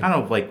 because kind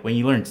of like when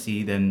you learn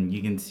C, then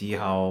you can see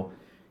how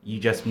you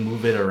just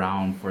move it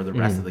around for the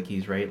rest of the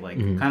keys, right? Like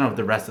kind of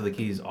the rest of the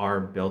keys are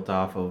built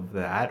off of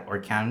that, or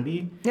can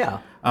be. Yeah.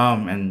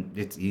 And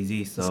it's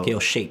easy. So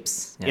scale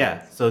shapes.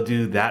 Yeah. So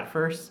do that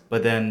first.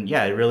 But then,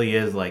 it really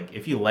is like,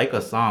 if you like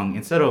a song,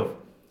 instead of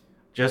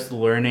just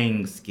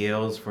learning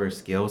scales for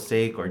scale's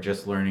sake, or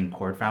just learning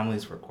chord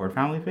families for chord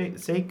family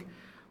sake,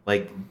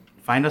 like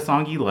find a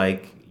song you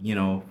like,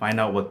 find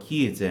out what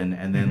key it's in,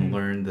 and then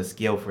learn the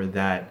scale for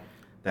that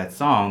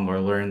song, or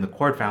learn the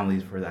chord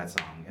families for that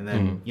song. And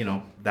then,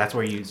 that's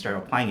where you start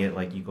applying it.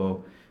 Like you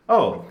go,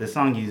 oh, this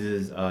song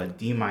uses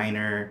D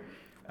minor,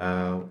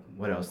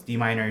 what else? D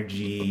minor,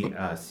 G,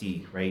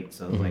 C, right?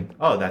 So like,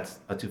 oh, that's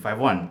a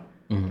 2-5-1.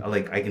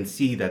 Like I can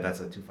see that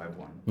that's a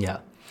 2-5-1. Yeah.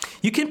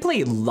 You can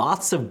play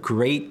lots of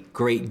great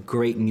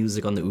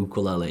music on the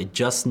ukulele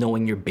just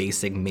knowing your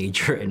basic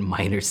major and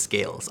minor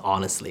scales,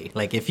 honestly.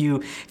 Like if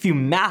you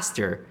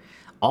master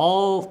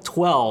all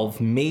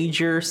 12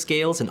 major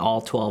scales and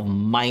all 12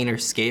 minor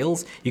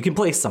scales, you can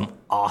play some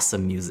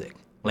awesome music.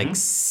 Like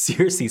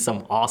seriously,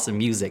 some awesome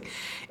music.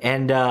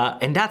 And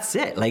that's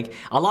it. Like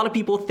a lot of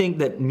people think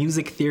that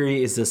music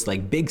theory is this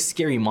like big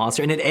scary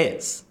monster, and it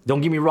is.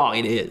 Don't get me wrong,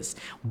 it is.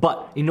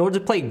 But in order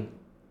to play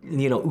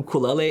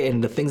ukulele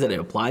and the things that it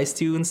applies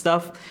to and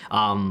stuff,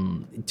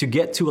 to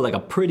get to like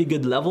a pretty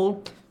good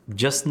level,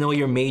 just know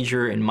your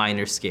major and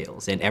minor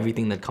scales and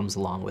everything that comes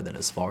along with it,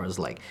 as far as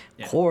like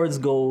chords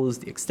goes,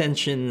 the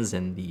extensions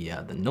and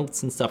the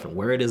notes and stuff, and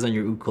where it is on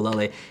your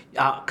ukulele.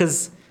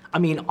 Because I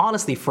mean,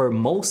 honestly, for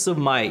most of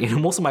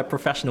my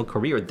professional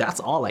career, that's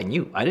all I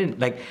knew. I didn't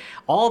like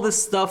all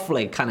this stuff,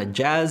 like kind of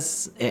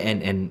jazz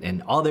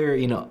and other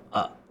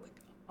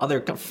other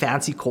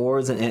fancy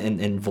chords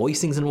and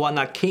voicings and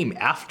whatnot came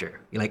after.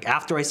 Like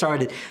after I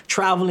started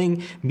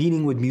traveling,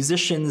 meeting with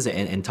musicians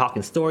and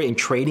talking story and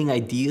trading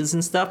ideas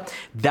and stuff,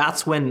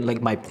 that's when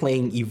like my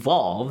playing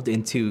evolved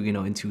into,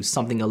 into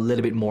something a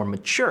little bit more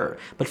mature.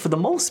 But for the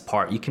most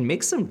part, you can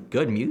make some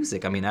good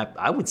music. I mean,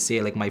 I would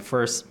say like my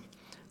first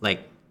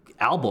like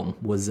album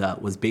was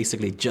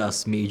basically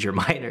just major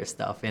minor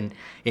stuff, and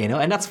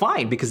and that's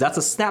fine, because that's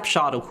a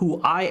snapshot of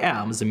who I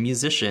am as a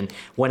musician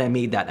when I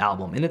made that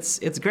album, and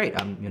it's great.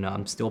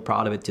 I'm still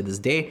proud of it to this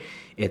day.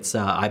 It's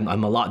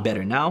I'm a lot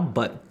better now,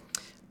 but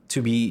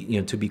to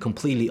be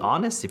completely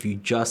honest, if you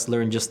just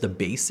learn just the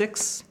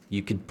basics,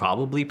 you could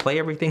probably play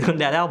everything on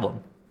that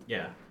album.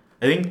 Yeah,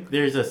 I think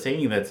there's a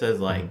saying that says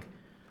like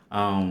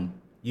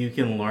you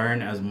can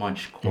learn as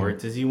much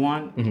chords as you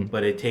want,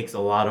 but it takes a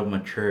lot of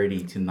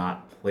maturity to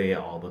not play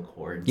all the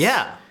chords.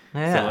 Yeah.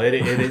 So it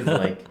is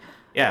like,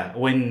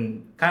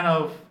 when kind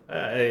of,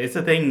 it's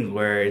a thing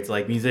where it's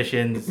like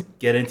musicians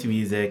get into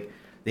music,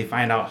 they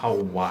find out how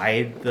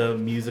wide the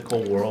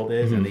musical world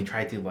is, and they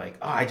try to like,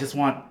 I just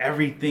want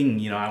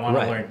everything, I want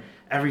to learn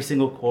every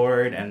single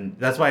chord. And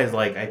that's why it's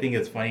like, I think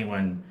it's funny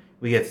when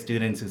we get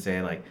students who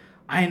say like,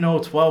 I know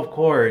 12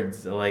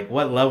 chords, like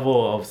what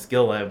level of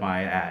skill am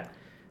I at?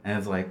 And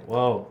it's like,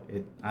 well,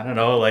 I don't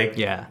know, like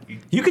Yeah,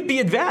 you could be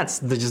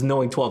advanced to just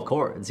knowing 12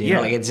 chords. You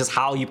know, like it's just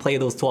how you play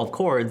those 12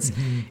 chords,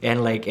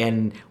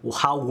 and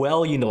how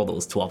well you know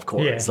those 12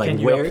 chords. Yeah, Like can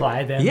you where,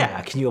 apply them? Yeah,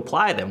 can you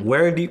apply them?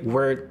 Where do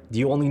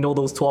you only know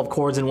those 12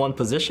 chords in one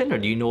position, or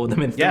do you know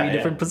them in three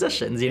different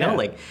positions? You know,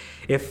 like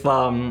if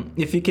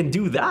you can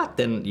do that,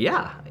 then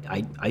yeah,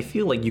 I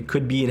feel like you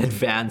could be an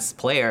advanced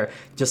player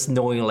just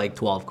knowing like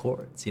 12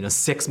 chords. You know,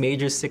 6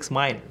 majors, 6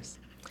 minors.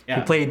 Yeah.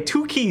 You played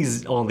 2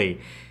 keys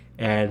only.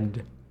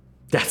 And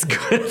that's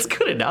good. That's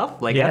good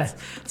enough. Like that's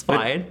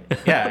fine.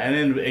 Yeah,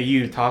 and then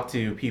you talk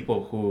to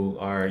people who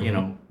are, you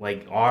know,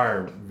 like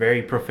are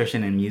very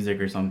proficient in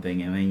music or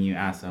something, and then you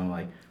ask them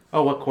like,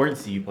 "Oh, what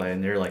chords do you play?"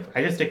 And they're like,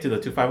 "I just stick to the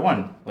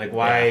 2-5-1. Like,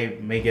 why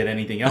make it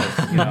anything else?"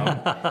 You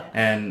know.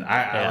 And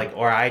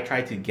I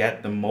try to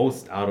get the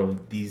most out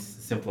of these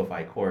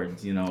simplified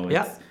chords. You know,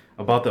 it's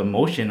about the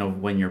emotion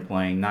of when you're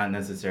playing, not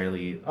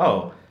necessarily.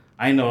 Oh,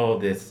 I know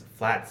this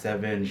flat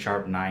 7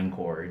 sharp 9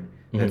 chord.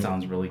 That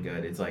sounds really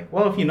good. It's like,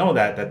 well, if you know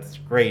that, that's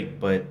great.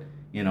 But,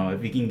 you know,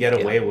 if you can get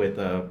away with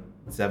a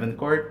 7th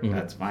chord,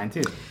 that's fine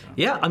too. So.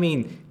 Yeah, I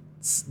mean,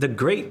 the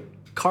great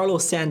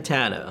Carlos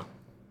Santana,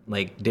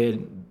 like,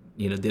 did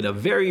a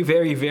very,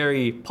 very,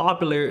 very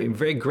popular and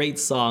very great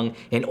song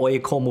in Oye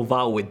Como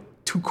Va with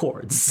 2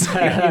 chords. You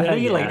know what I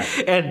mean?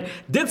 Like, and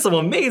did some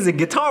amazing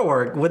guitar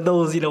work with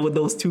those, with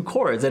those 2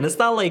 chords. And it's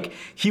not like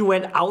he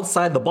went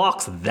outside the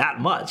box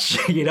that much.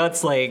 You know,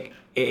 it's like,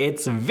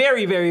 it's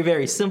very, very,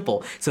 very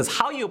simple. So it's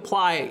how you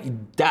apply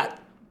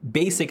that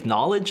basic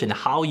knowledge and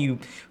how you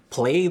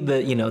play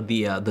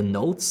the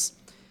notes.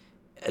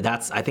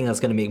 I think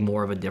that's gonna make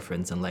more of a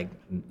difference in, like,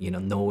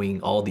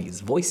 knowing all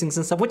these voicings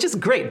and stuff, which is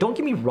great. Don't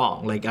get me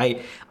wrong. Like,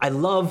 I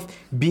love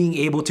being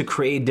able to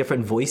create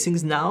different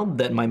voicings now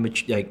that my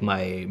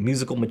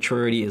musical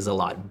maturity is a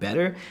lot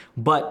better.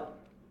 But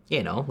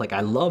like,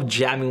 I love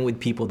jamming with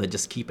people that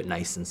just keep it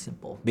nice and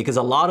simple, because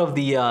a lot of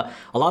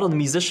the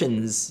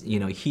musicians,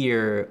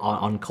 here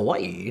on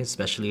Kauai,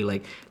 especially,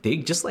 like, they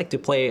just like to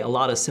play a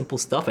lot of simple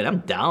stuff, and I'm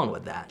down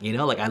with that.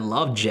 Like, I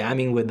love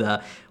jamming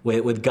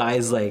with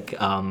guys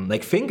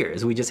like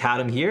Fingers. We just had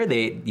him here.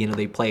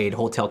 They played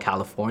Hotel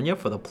California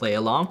for the play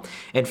along,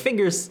 and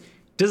Fingers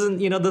doesn't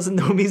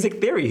know music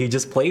theory. He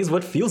just plays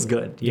what feels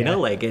good. You know,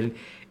 like,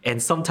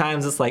 and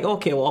sometimes it's like,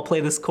 okay, well, I'll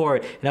play this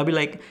chord, and I'll be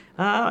like,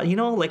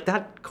 like,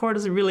 that chord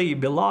doesn't really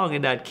belong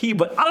in that key,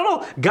 but I don't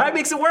know, guy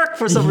makes it work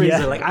for some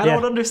reason. Like, I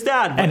don't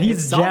understand, but and it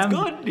sounds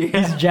good.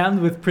 He's jammed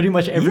with pretty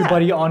much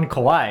everybody on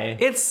Kauai.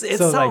 It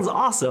sounds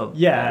awesome.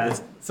 Yeah.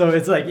 So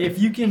it's like, if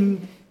you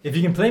can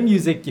play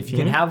music, if you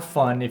can have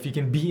fun, if you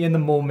can be in the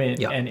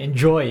moment and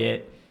enjoy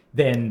it,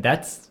 then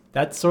that's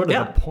sort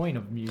of the point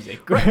of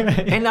music. Right?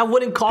 And I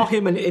wouldn't call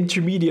him an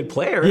intermediate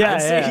player.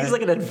 I'd say he's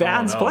like an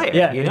advanced player.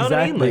 Yeah, you know what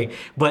I mean? Like,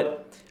 but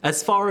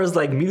as far as,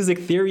 like, music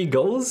theory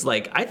goes,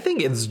 like, I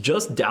think it's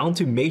just down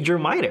to major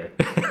minor.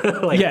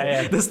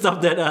 Like, the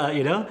stuff that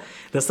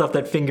the stuff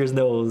that Fingers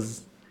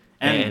knows.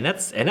 And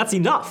that's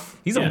enough.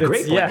 He's a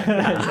great player.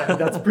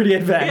 That's pretty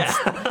advanced.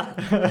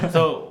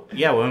 So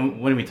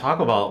when we talk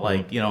about,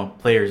 like,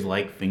 players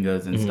like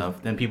Fingers and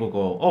stuff, then people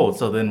go, oh,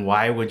 so then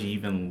why would you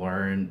even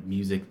learn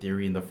music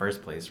theory in the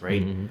first place,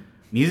 right?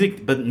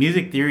 Music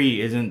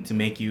theory isn't to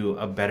make you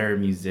a better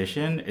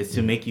musician. It's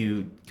to make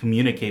you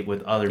communicate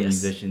with other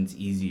musicians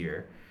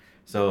easier.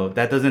 So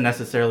that doesn't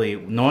necessarily,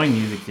 knowing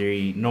music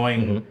theory,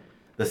 knowing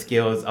the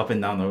scales up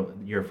and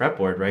down your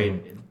fretboard,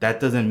 right?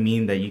 That doesn't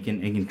mean that it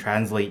can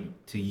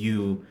translate to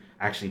you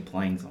actually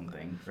playing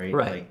something, right?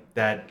 Like,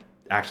 that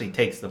actually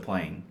takes the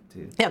playing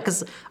too. Yeah,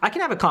 because I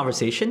can have a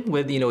conversation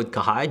with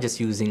Kahai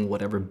just using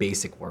whatever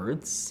basic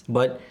words,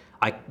 but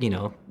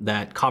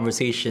that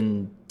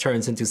conversation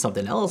turns into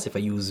something else if I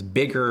use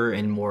bigger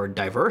and more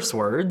diverse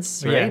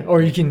words, right? Yeah,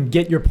 or you can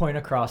get your point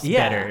across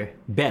better.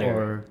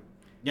 Or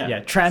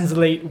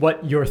translate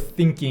what you're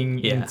thinking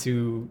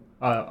into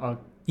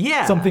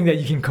something that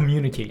you can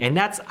communicate. And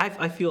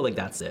I feel like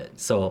that's it.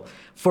 So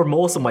for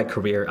most of my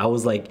career, I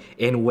was like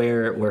in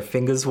where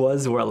Fingers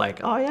was, where,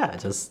 like, oh yeah,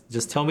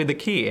 just tell me the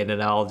key and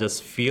then I'll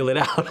just feel it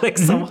out, like,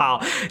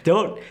 somehow.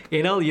 You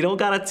don't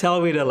gotta tell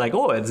me to, like,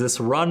 oh, it's this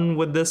run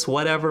with this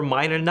whatever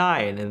minor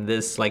 9 and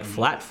this, like,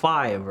 flat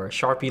 5 or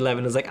sharp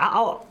 11. It's like,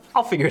 I'll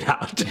figure it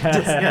out.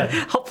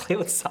 I'll play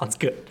what sounds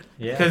good.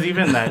 Because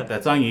even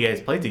that song you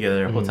guys played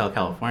together, Hotel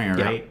California,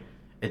 right?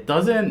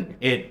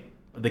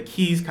 The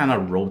keys kind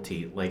of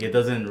rotate. Like, it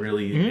doesn't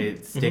really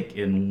stick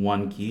in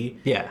one key.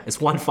 Yeah, it's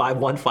 1-5,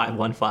 1-5,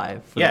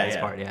 1-5 for the most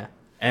part. Yeah.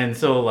 And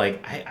so,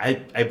 like,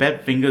 I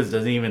bet Fingers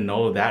doesn't even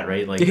know that,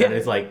 right? Like, that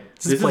is like,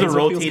 this is a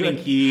rotating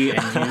key,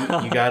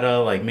 and you gotta,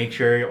 like, make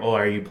sure,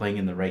 are you playing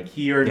in the right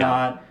key or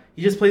not?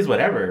 He just plays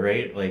whatever,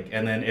 right? Like,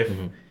 and then if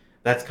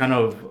that's kind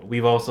of,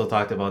 we've also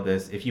talked about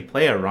this, if you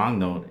play a wrong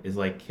note, is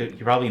like, he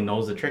probably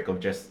knows the trick of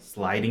just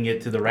sliding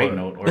it to the right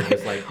note, or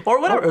just like,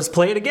 or whatever, just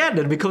play it again and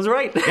it becomes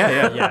right.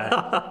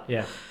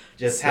 Yeah.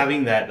 Just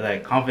having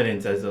that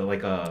confidence as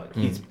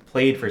he's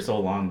played for so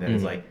long that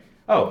it's like,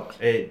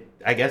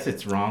 I guess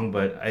it's wrong,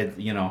 but I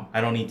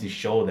don't need to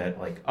show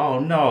that, like, oh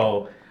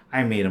no,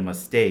 I made a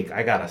mistake.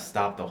 I gotta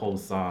stop the whole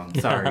song.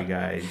 Sorry,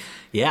 guys.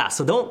 Yeah,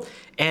 so don't,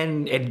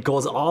 and it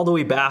goes all the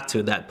way back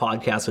to that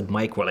podcast with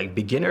Mike where like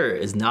beginner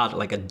is not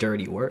like a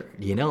dirty word,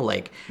 you know,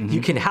 like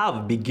you can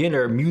have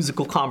beginner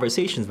musical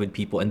conversations with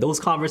people and those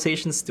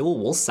conversations still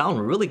will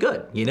sound really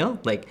good, you know,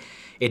 like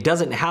it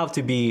doesn't have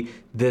to be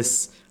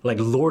this like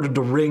Lord of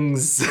the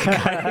Rings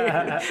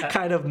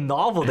kind of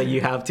novel that you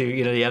have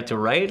to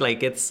write.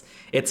 Like it's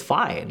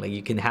fine. Like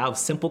you can have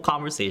simple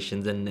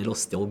conversations and it'll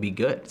still be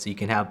good. So you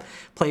can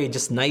play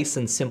just nice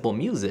and simple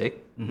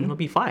music and it'll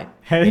be fine.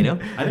 You know?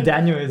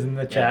 Daniel is in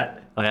the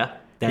chat. Oh yeah?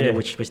 Daniel, Yeah.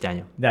 which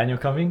Daniel? Daniel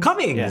Cummings.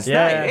 Cummings.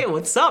 Yeah. Nice. Hey,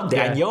 what's up,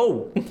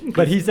 Daniel?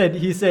 But he said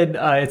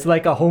it's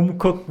like a home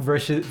cook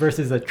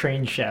versus a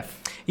trained chef.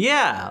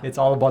 Yeah. It's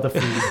all about the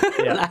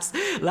food. Yeah.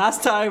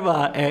 Last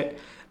time,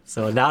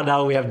 so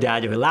now we have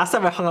Daniel. Last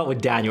time I hung out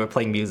with Daniel, we're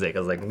playing music. It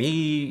was like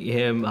me,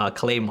 him,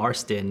 Clay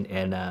Marston,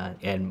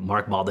 and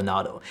Mark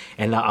Maldonado.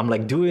 And I'm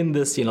like doing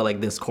this, you know,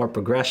 like this chord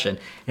progression.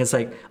 And it's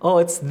like, oh,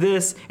 it's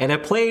this. And I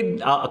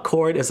played a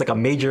chord. It's like a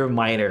major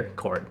minor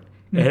chord.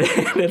 And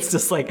it's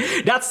just like,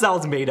 that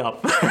sounds made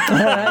up.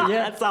 Yeah.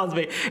 That sounds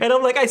made. And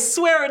I'm like, I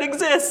swear it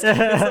exists. It's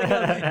like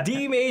a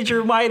D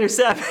major minor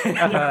 7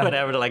 or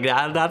whatever. Like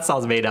that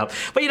sounds made up.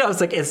 But you know, it's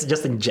like, it's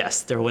just in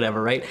jest or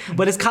whatever, right?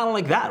 But it's kind of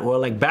like that. Where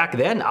like back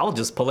then, I'll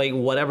just play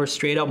whatever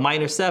straight up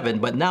minor 7.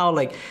 But now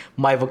like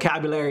my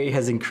vocabulary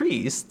has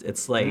increased.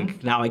 It's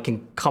like now I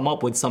can come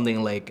up with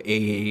something like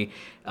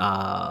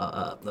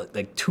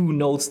like 2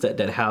 notes that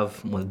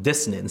have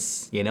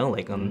dissonance, you know,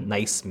 like a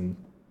nice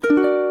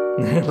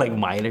like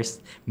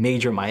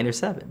major minor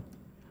 7.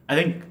 I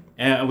think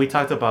we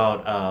talked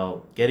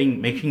about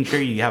making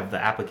sure you have the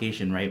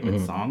application right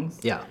with songs.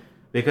 Yeah.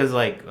 Because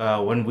like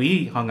when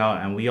we hung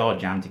out and we all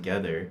jammed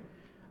together,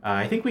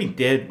 I think we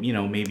did, you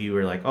know, maybe we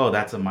were like, oh,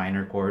 that's a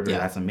minor chord or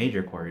that's a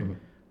major chord.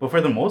 But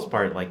for the most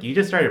part, like you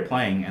just started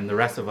playing and the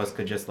rest of us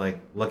could just like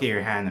look at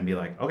your hand and be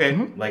like, okay,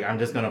 like I'm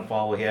just gonna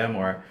follow him,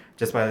 or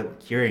just by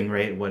hearing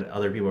right what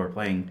other people are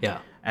playing. Yeah.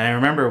 And I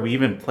remember we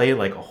even played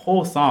like a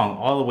whole song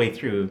all the way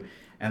through.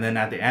 And then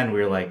at the end, we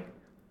were like,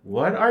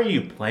 what are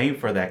you playing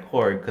for that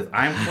chord? Because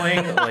I'm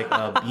playing like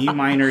a B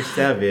minor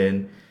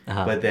 7,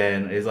 but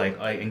then it's like,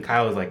 and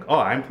Kyle was like, oh,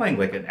 I'm playing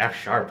like an F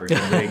sharp or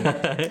something.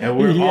 And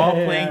we're all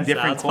playing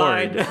different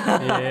chords.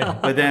 Yeah.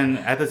 But then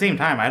at the same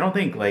time, I don't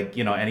think like,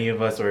 you know, any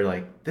of us were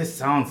like, this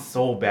sounds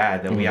so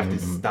bad that we have to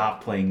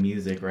stop playing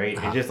music, right?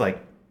 It just like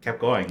kept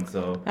going.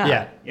 So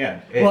Yeah.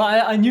 Well,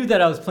 I knew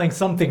that I was playing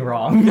something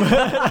wrong.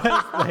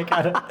 Like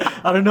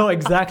I don't know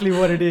exactly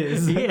what it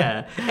is.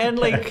 Yeah. And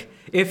like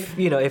if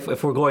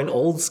we're going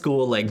old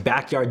school like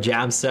backyard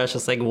jam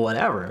sessions, like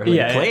whatever,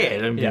 like play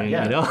it. I mean, you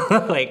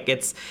know, like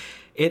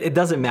it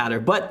doesn't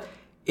matter. But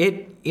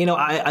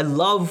I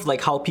love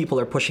like how people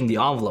are pushing the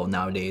envelope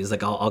nowadays.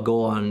 Like I'll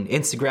go on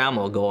Instagram,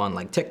 I'll go on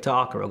like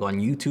TikTok, or I'll go on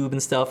YouTube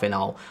and stuff, and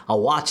I'll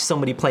watch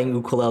somebody playing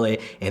ukulele,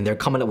 and they're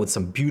coming up with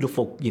some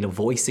beautiful, you know,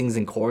 voicings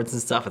and chords and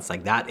stuff. It's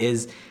like that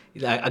is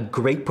a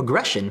great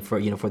progression for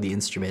the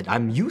instrument.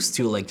 I'm used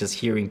to like just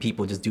hearing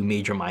people just do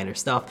major minor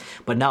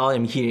stuff, but now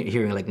I'm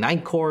hearing like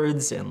 9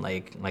 chords and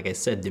like I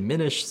said,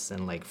 diminished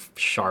and like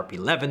sharp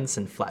 11s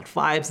and flat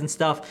 5s and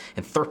stuff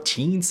and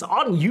 13s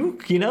on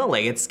uke, you know,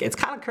 like it's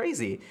kind of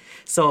crazy.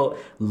 So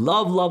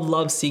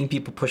love seeing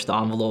people push the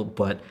envelope,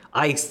 but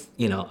I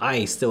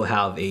still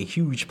have a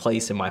huge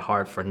place in my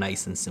heart for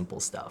nice and simple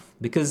stuff,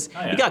 because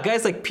you got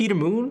guys like Peter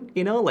Moon,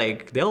 you know,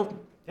 like they'll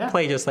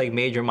play just like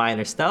major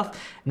minor stuff.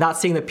 Not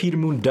saying that Peter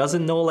Moon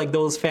doesn't know like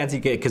those fancy,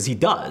 because he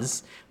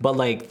does, but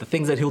like the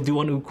things that he'll do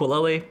on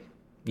ukulele,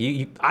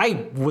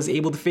 I was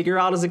able to figure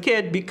out as a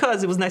kid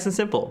because it was nice and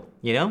simple,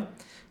 you know?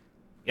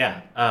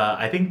 Yeah,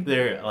 I think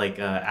they're like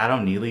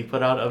Adam Neely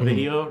put out a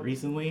video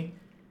recently,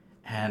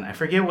 and I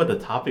forget what the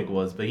topic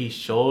was, but he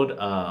showed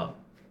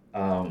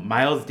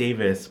Miles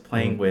Davis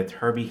playing with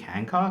Herbie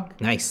Hancock.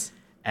 Nice.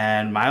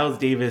 And Miles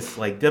Davis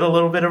like did a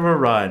little bit of a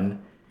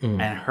run, and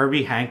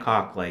Herbie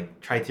Hancock like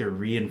tried to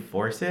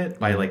reinforce it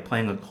by like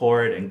playing a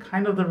chord and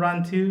kind of the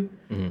run too.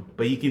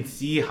 But you can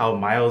see how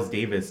Miles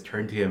Davis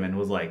turned to him and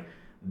was like,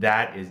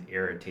 that is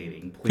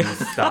irritating, please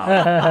stop.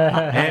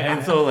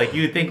 and so like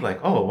you think like,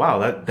 oh wow,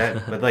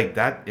 that but like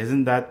that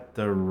isn't that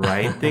the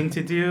right thing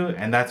to do?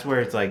 And that's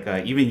where it's like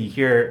even you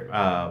hear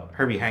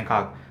Herbie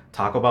Hancock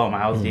talk about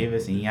Miles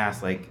Davis, and he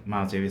asked like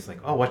Miles Davis like,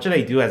 oh, what should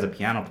I do as a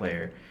piano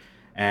player?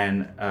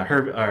 And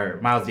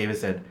Miles Davis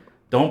said,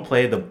 don't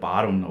play the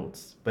bottom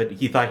notes. But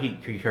he thought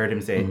he heard him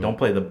say, don't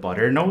play the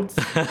butter notes.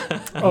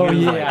 Oh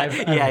yeah, Like, I've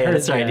yeah, heard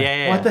that's right. that.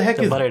 Yeah. What the heck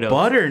is butter notes.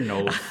 butter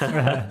notes?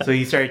 So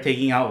he started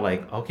taking out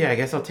like, okay, I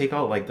guess I'll take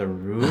out like the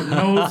root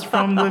notes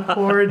from the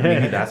chord.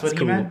 Maybe that's what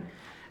he meant.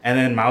 And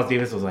then Miles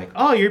Davis was like,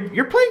 oh,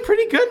 you're playing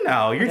pretty good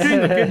now. You're doing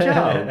a good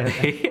job.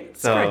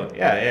 So great.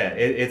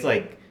 it's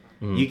like,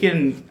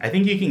 I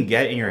think you can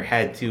get in your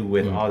head too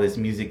with all this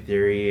music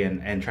theory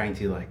and trying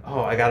to like, oh,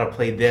 I gotta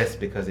play this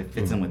because it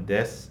fits in with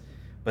this.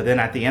 But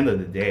then at the end of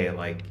the day,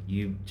 like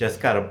you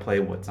just gotta play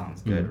what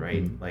sounds good,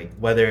 right? Like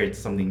whether it's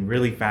something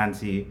really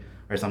fancy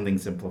or something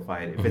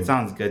simplified. If it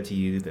sounds good to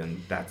you,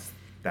 then that's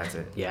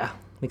it. Yeah.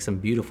 make some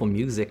beautiful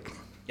music.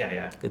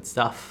 Yeah. Good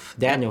stuff.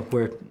 Daniel,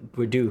 we're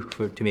due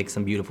to make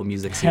some beautiful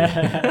music soon.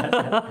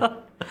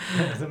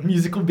 Some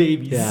musical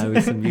babies. Yeah,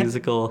 with some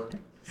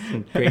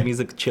great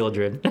music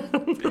children.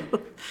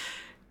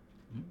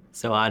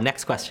 So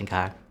next question,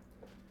 Kai.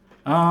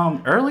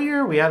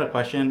 Earlier we had a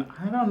question.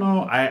 I don't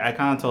know. I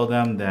kind of told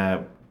them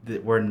that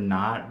we're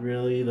not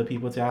really the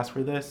people to ask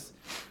for this.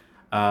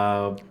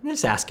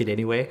 Just ask it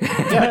anyway.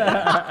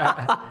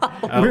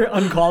 We're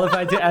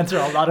unqualified to answer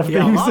a lot of things.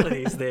 Yeah, a lot of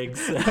these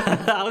things.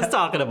 I was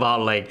talking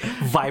about like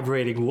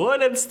vibrating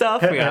wood and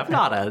stuff. Yeah, I'm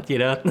not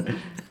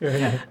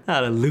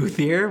not a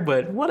luthier,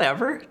 but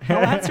whatever. I'll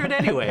answer it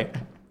anyway.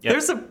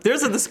 Yep.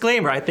 There's a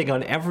disclaimer, I think,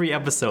 on every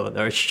episode,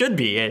 or should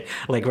be,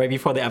 like right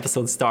before the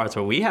episode starts,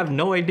 where we have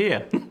no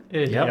idea.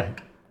 Yep.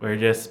 We're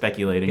just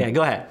speculating. Yeah,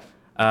 go ahead.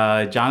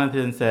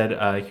 Jonathan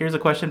said, here's a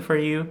question for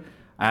you.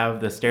 I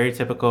have the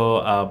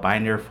stereotypical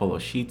binder full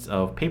of sheets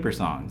of paper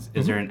songs.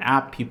 Is there an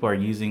app people are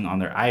using on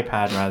their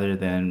iPad rather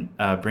than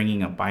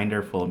bringing a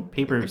binder full of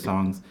paper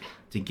songs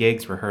to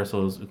gigs,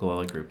 rehearsals,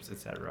 ukulele groups,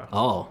 etc.?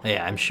 Oh,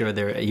 yeah, I'm sure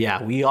there.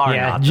 Yeah, we are.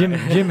 Yeah, not Jim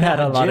had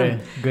a lot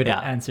of good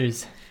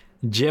answers.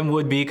 Jim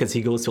would be, because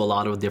he goes to a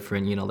lot of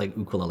different, like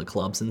ukulele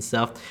clubs and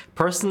stuff.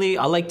 Personally,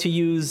 I like to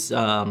use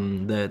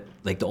the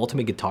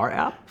Ultimate Guitar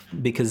app,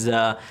 because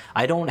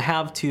I don't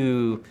have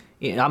to.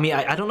 I mean,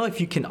 I don't know if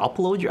you can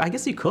upload I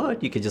guess you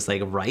could. You could just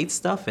like write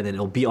stuff and then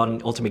it'll be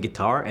on Ultimate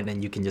Guitar, and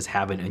then you can just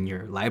have it in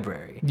your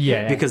library.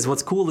 Yeah. Because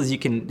what's cool is you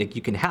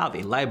can have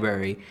a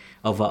library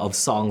of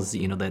songs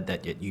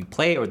that you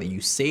play or that you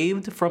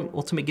saved from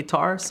Ultimate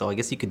Guitar. So I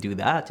guess you could do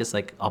that. Just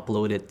like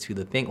upload it to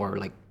the thing, or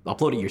like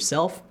upload it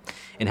yourself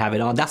and have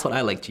it on. That's what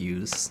I like to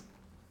use.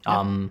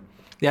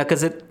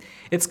 Because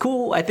it's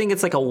cool. I think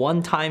it's like a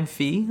one-time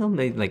fee.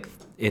 Like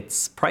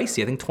it's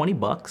pricey. I think $20,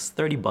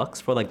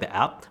 $30 for like the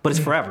app, but it's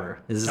forever.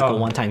 This is like a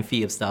one-time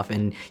fee of stuff,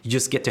 and you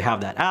just get to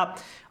have that app.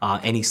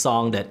 Any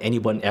song that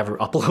anyone ever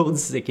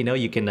uploads, like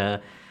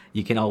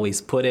you can always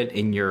put it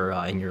in your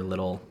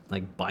little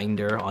like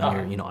binder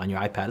on your on your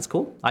iPad. It's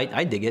cool.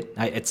 I dig it.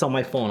 It's on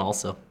my phone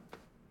also.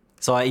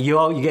 So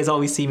you guys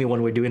always see me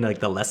when we're doing like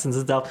the lessons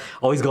and stuff.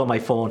 Always go on my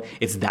phone.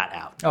 It's that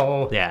app.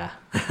 Oh yeah.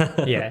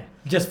 Yeah,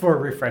 just for a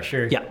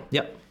refresher. Yeah.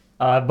 Yep.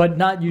 But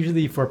not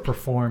usually for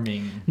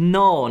performing.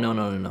 No. I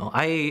don't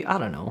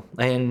know,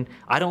 and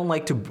I don't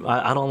like to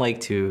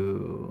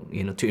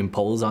to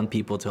impose on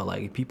people to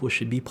like people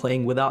should be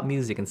playing without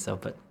music and stuff.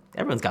 But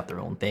everyone's got their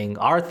own thing.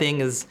 Our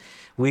thing is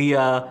we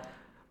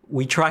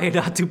try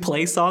not to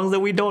play songs that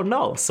we don't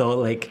know. So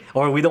like,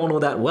 or we don't know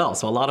that well.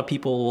 So a lot of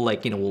people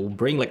will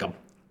bring like a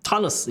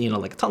ton of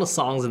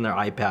songs in their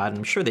iPad.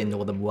 I'm sure they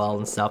know them well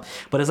and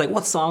stuff, but it's like,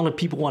 what song do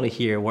people want to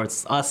hear? Where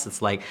it's us,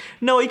 it's like,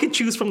 no, you can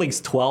choose from these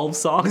 12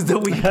 songs that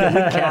we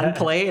can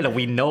play and that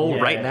we know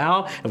right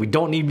now and we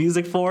don't need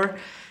music for.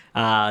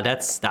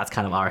 That's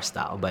kind of our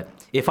style. But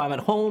if I'm at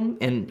home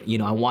and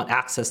I want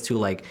access to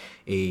like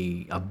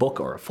a book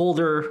or a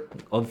folder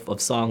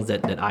of songs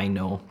that I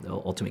know, the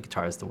Ultimate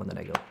Guitar is the one that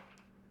I go.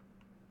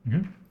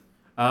 And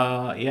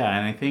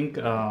I think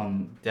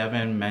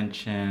Devin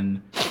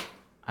mentioned,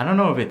 I don't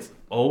know if it's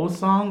old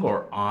song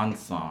or on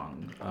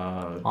song.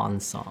 On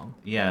song.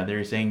 Yeah,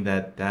 they're saying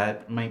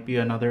that might be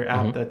another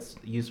app that's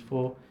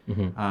useful.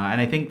 And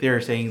I think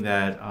they're saying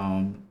that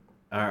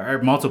or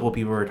multiple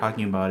people were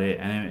talking about it,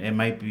 and it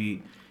might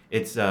be,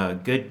 it's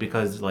good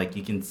because like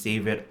you can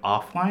save it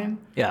offline.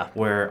 Yeah.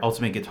 Where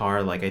Ultimate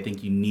Guitar, like I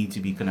think you need to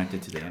be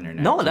connected to the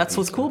internet. No, that's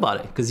what's cool about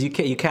it, because you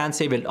can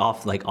save it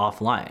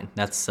offline.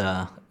 That's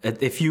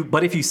if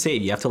you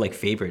save, you have to like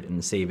favorite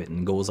and save it, and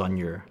it goes on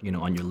your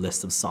on your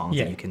list of songs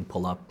that you can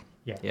pull up.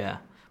 Yeah.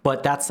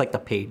 But that's like the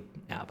paid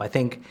app. I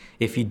think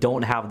if you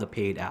don't have the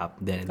paid app,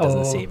 then it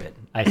doesn't save it.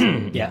 I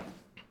see. Yeah.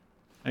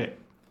 Okay.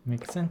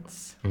 Makes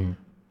sense.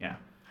 Yeah.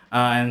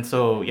 And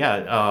so,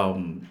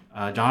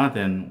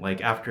 Jonathan,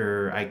 like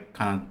after I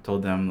kind of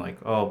told them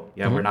like,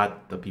 we're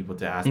not the people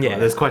to ask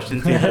about this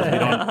question too, because we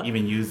don't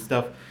even use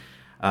stuff.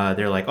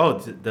 They're like,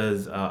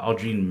 does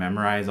Aldrin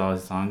memorize all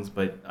his songs?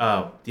 But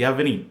do you have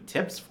any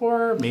tips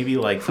for maybe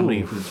like somebody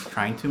who's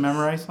trying to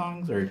memorize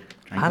songs or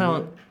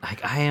trying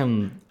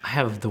I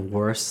have the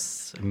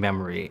worst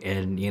memory,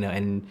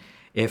 and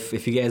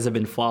if you guys have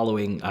been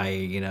following,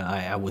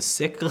 I was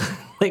sick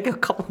like a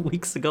couple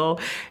weeks ago,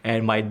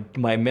 and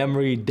my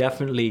memory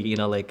definitely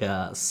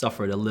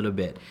suffered a little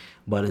bit.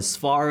 But as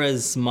far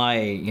as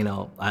my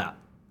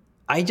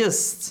I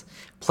just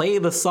play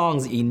the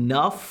songs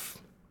enough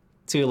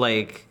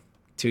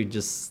to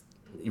just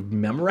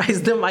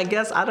memorize them, I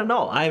guess. I don't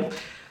know.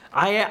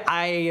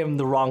 I am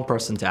the wrong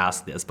person to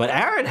ask this, but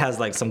Aaron has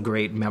like some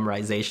great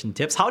memorization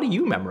tips. How do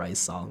you memorize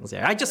songs?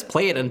 I just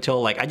play it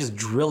until I just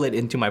drill it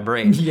into my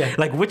brain. Yeah.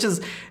 Which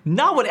is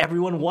not what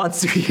everyone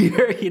wants to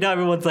hear.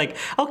 Everyone's like,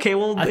 okay,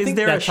 well, is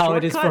there a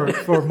shortcut? That's how it is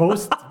for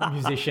most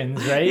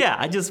musicians, right? Yeah,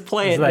 I just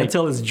play it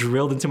until it's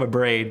drilled into my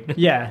brain.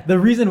 Yeah, the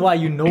reason why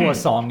you know a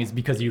song is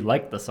because you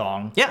like the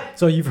song. Yeah.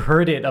 So you've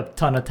heard it a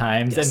ton of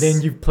times, and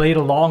then you've played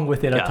along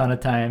with it a ton of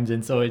times,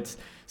 and so it's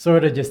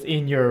sort of just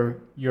in your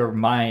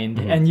mind.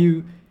 And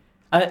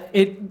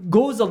it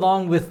goes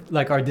along with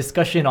like our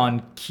discussion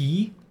on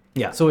key.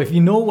 Yeah. So if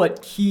you know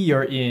what key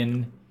you're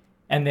in,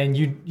 and then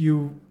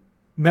you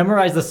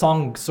memorize the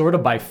song sort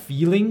of by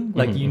feeling,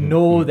 like you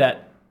know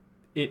that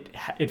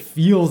it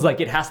feels like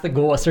it has to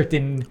go a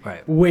certain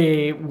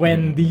way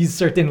when these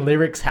certain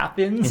lyrics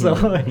happen. So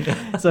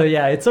so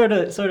yeah, it's sort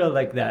of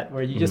like that,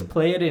 where you just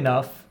play it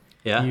enough.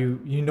 Yeah.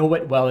 You know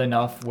it well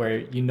enough where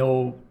you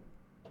know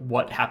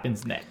what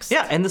happens next.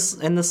 Yeah, and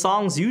the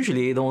songs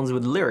usually, the ones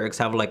with lyrics,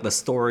 have like the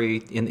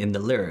story in the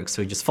lyrics,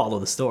 so you just follow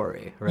the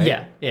story,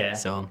 right? Yeah.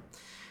 So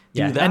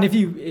yeah, do that. and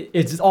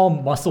it's all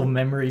muscle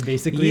memory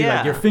basically. Yeah.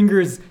 Like your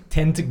fingers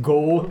tend to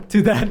go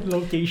to that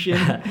location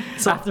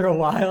after a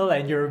while,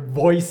 and your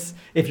voice,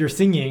 if you're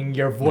singing,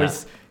 your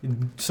voice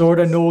sort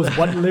of knows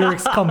what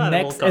lyrics come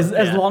next,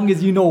 as long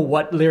as you know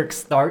what lyrics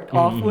start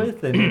off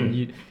with,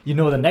 and you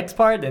know the next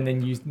part, and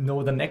then you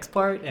know the next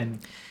part, and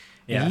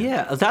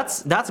yeah,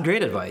 that's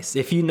great advice.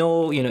 If you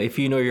know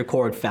your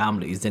chord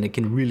families, then it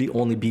can really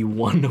only be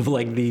one of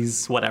like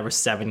these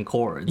 7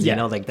 chords,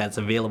 like that's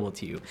available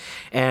to you.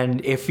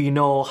 And if you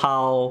know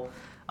how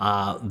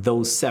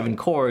those 7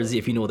 chords,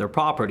 if you know their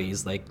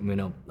properties, like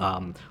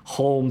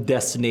home,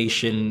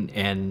 destination,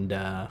 and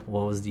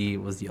what was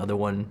the other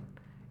one?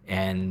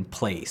 And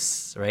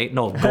place, right?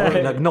 No,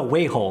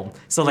 way home.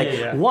 So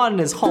like 1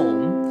 is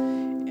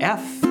home,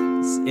 F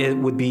it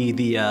would be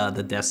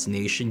the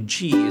destination,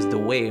 G is the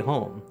way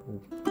home,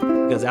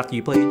 because after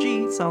you play a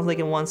G, it sounds like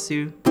it wants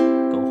to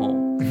go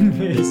home.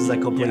 This is like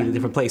a completely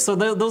different place. So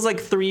those like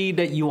 3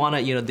 that you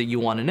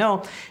wanna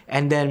know,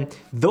 and then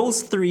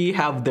those 3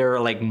 have their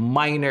like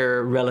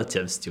minor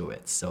relatives to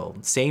it. So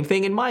same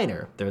thing in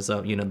minor. There's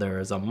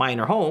a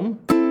minor home,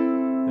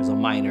 there's a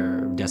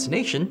minor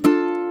destination,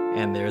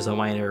 and there's a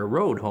minor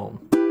road home,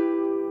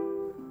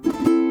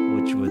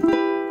 which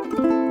would.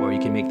 Or you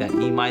can make that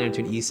E minor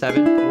to an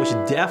E7, which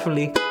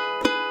definitely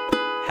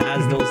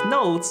has those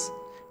notes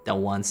that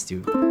wants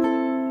to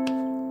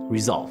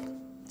resolve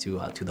to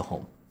the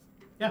home.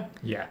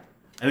 Yeah.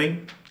 I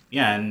think,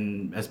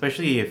 and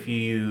especially if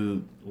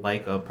you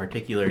like a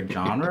particular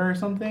genre or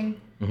something,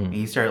 and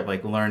you start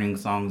like learning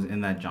songs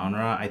in that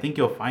genre, I think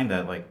you'll find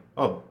that like,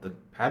 oh, the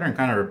pattern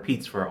kind of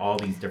repeats for all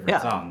these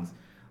different songs.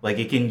 Like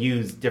it can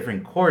use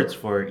different chords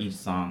for each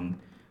song,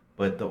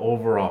 but the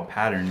overall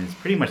pattern is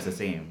pretty much the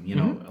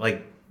same,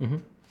 like.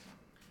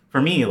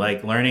 For me,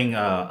 like learning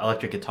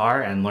electric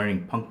guitar and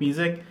learning punk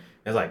music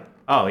is like,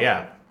 oh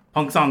yeah,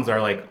 punk songs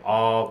are like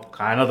all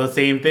kind of the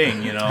same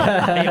thing, Hey,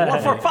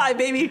 1-4-5,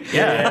 baby.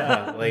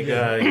 Yeah. Like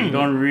you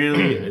don't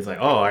really. It's like,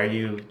 oh, are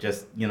you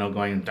just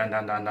going dun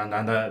dun dun dun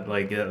dun dun?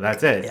 Like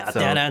that's it. Yeah. So,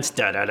 kind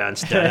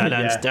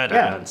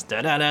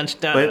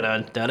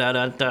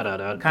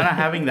of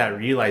having that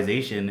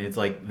realization, it's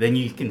like then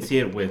you can see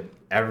it with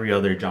every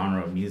other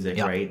genre of music,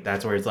 right?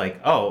 That's where it's like,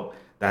 oh.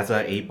 That's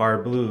a 8-bar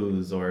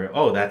blues, or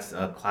oh, that's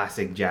a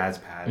classic jazz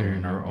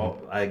pattern, or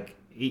oh, like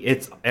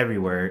it's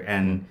everywhere,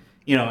 and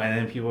and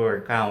then people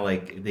are kind of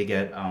like they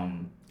get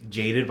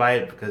jaded by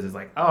it because it's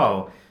like,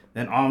 oh,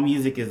 then all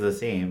music is the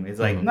same. It's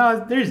like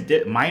no,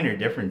 there's minor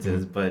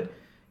differences, but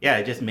yeah,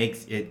 it just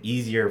makes it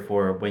easier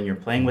for when you're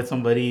playing with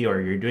somebody or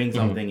you're doing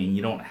something and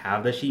you don't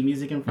have the sheet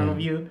music in front of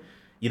you.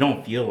 You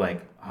don't feel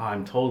like, oh,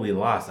 I'm totally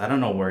lost. I don't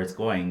know where it's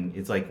going.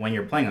 It's like when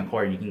you're playing a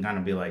chord, you can kind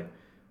of be like,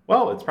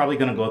 well, it's probably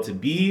going to go to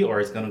B, or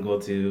it's going to go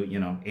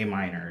to, A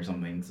minor or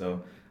something.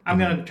 So I'm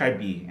going to try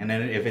B. And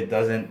then if it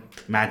doesn't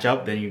match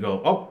up, then you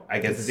go, oh, I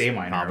guess it's A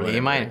minor. Probably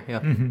A minor,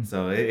 yeah.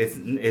 So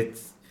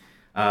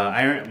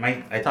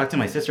I talked to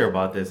my sister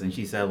about this, and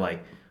she said,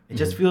 like, it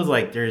just feels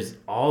like there's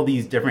all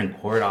these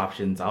different chord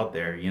options out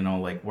there,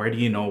 like, where do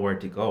you know where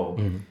to go?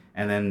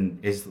 And then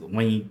it's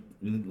when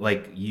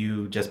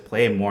you just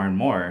play more and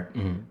more,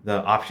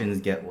 the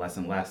options get less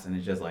and less. And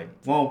it's just like,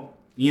 well,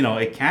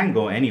 it can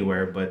go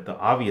anywhere, but the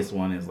obvious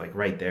one is like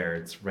right there.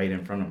 It's right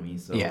in front of me.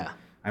 So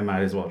I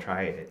might as well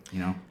try it,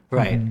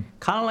 Right.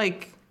 Kind of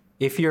like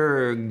if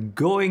you're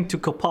going to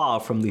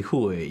Kapaa from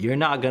Lihue, you're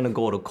not going to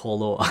go to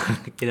Koloa.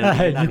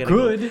 You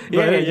could.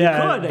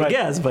 I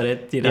guess, but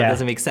it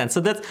doesn't make sense. So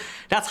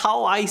that's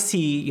how I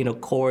see,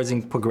 chords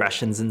and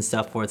progressions and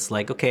stuff, where it's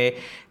like, okay,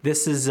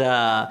 this is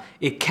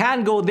it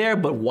can go there,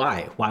 but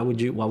why? Why would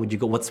you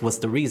go? What's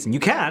the reason? You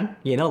can,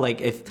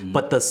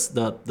 but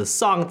the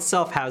song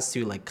itself has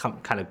to like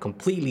kind of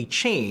completely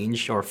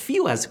change, or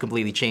feel has to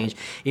completely change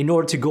in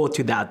order to go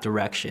to that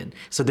direction.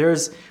 So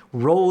there's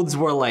roads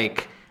where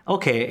like,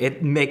 okay,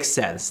 it makes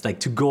sense, like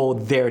to go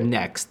there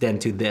next, then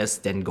to this,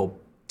 then go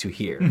to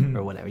here,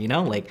 or whatever,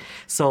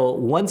 so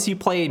once you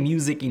play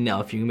music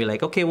enough, you're gonna be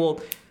like, okay,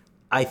 well,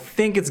 I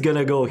think it's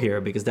gonna go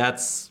here because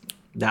that's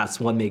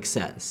what makes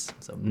sense.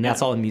 So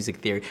that's all in music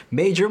theory.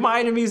 Major,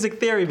 minor music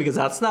theory, because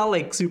that's not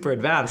like super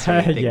advanced or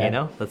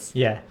anything, That's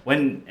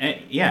and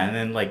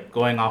then like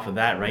going off of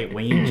that, right?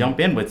 When you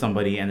jump in with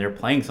somebody and they're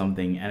playing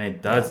something and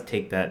it does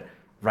take that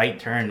right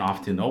turn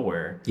off to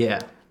nowhere. Yeah.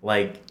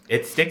 Like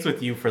it sticks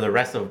with you for the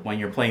rest of when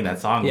you're playing that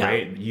song,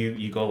 right?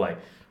 You go like,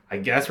 I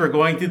guess we're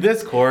going to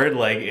this chord.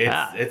 Like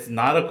it's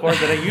not a chord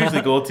that I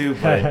usually go to,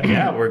 but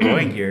yeah, we're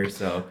going here.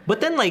 So, but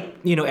then like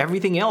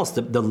everything else,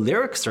 the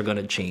lyrics are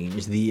gonna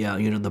change. The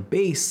the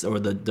bass or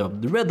the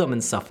rhythm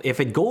and stuff. If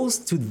it goes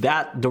to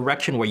that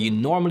direction where you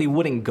normally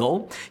wouldn't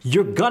go,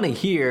 you're gonna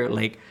hear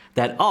like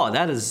that. Oh,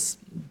 that is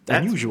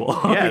unusual.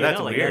 Yeah,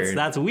 that's weird.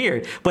 That's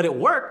weird. But it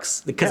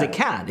works because it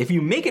can. If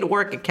you make it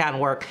work, it can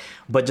work.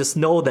 But just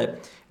know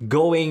that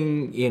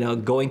going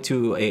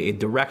to a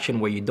direction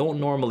where you don't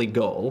normally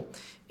go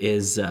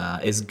is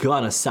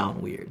gonna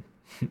sound weird.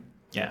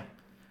 Jim.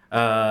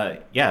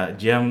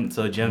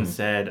 So Jim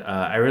said,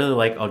 I really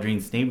like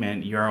Aldrin's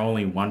statement. You're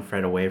only one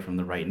fret away from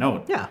the right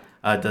note. Yeah.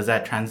 Does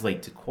that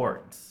translate to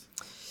chords?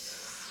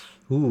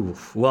 Ooh,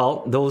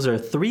 well, those are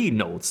 3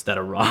 notes that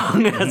are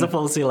wrong as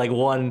opposed to like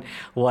one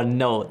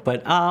note.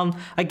 But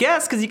I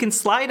guess because you can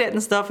slide it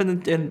and stuff,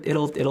 and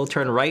it'll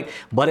turn right.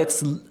 But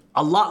it's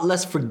a lot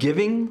less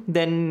forgiving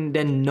than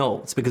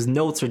notes, because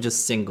notes are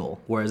just single,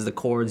 whereas the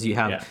chords you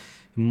have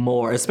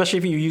more, especially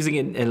if you're using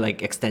it in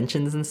like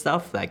extensions and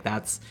stuff. Like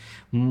that's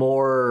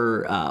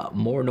more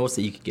notes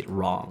that you could get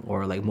wrong,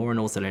 or like more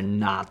notes that are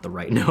not the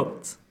right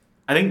notes.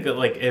 I think that,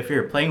 like, if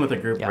you're playing with a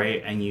group,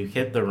 right, and you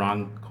hit the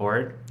wrong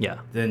chord,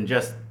 then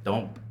just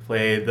don't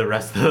play the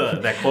rest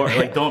of that chord.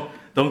 Like, don't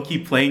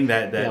keep playing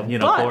that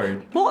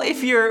chord. Well,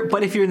 if you're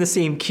in the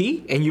same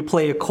key and you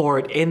play a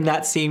chord in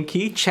that same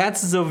key,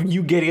 chances of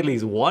you getting at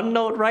least one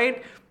note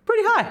right,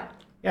 pretty high.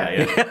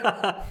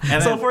 Yeah.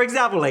 And so, for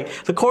example,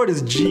 like the chord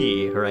is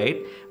G, right?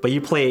 But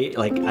you play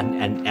like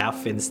an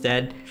F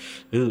instead.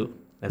 Ooh,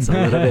 that's a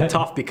little bit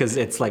tough because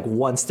it's like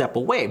one step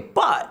away.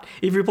 But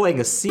if you're playing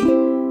a C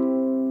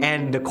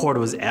and the chord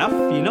was F,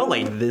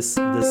 like the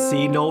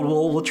C note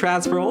will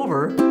transfer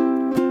over.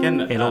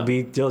 It'll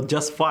be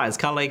just fine. It's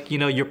kind of like,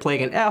 you're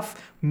playing an F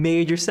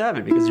major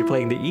 7 because you're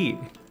playing the E. You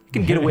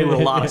can get away with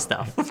a lot of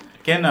stuff.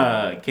 Can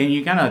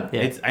you kind of,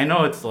 I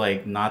know it's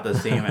like not the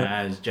same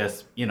as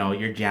just,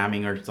 you're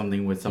jamming or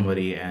something with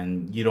somebody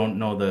and you don't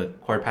know the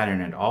chord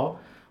pattern at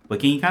all, but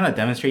can you kind of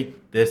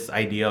demonstrate this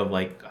idea of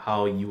like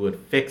how you would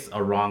fix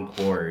a wrong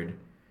chord,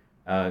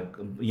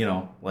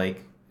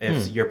 like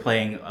if you're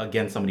playing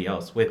against somebody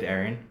else with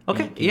Aaron?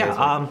 Okay,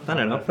 I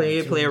don't know, play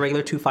a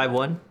regular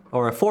 2-5-1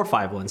 or a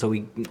 4-5-1 so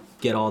we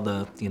get all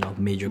the,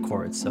 major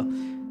chords, so.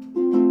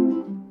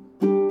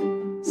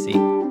 C.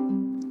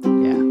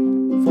 Yeah,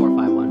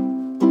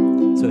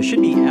 4-5-1. So it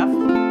should be F,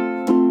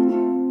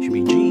 it should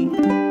be G,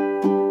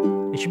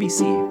 it should be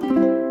C.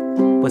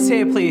 But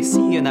say I play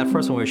C in that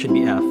first one where it should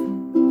be F.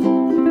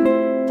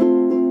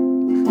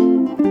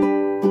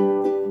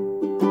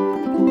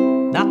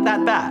 Not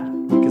that bad,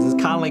 because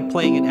it's kind of like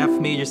playing an F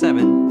major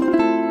 7.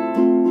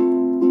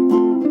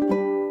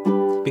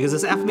 Because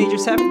this F major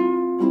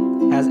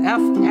 7 has F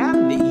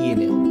and the E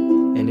in it.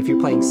 And if you're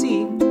playing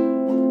C,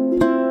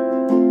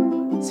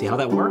 see how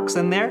that works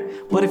in there?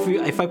 But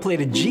if I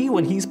played a G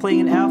when he's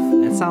playing an F,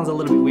 that sounds a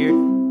little bit weird.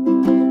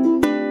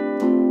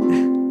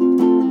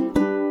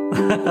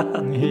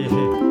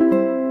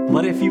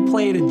 But if you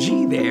played a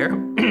G there,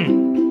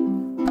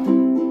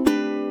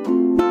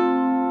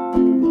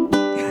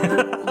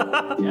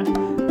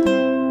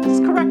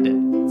 just correct it.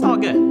 It's all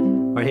good.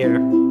 Right here.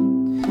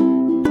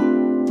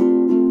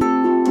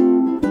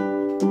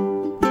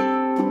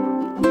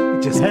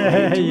 Just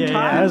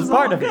that's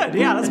part of it.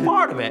 Yeah, that's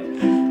part of it.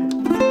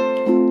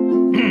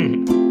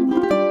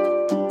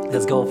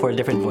 Let's go for a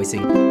different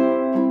voicing.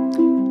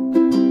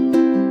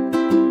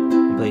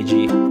 Play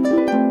G.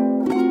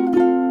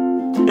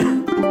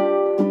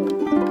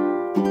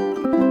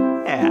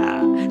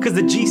 Yeah, because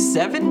the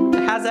G7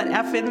 has that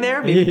F in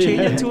there. Maybe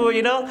change it to a,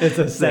 It's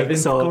a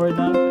 7th chord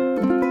now.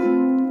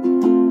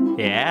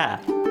 Yeah.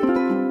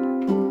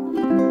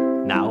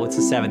 Now it's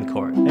a 7th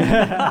chord.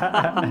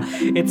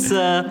 It's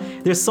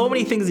there's so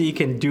many things that you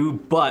can do,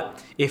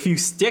 but if you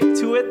stick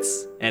to it,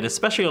 and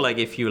especially like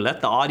if you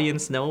let the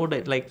audience know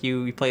that like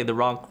you played the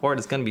wrong chord,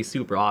 it's gonna be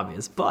super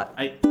obvious. But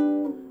I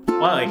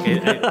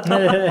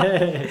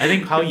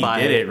think how you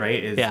did it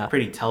right is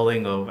pretty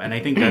telling of, and I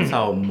think that's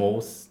how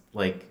most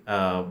like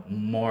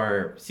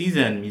more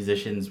seasoned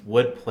musicians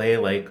would play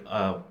like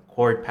a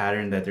chord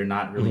pattern that they're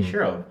not really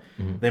sure of.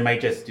 They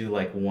might just do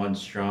like one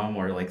strum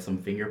or like some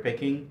finger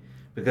picking,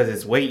 because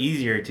it's way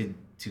easier to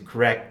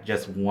correct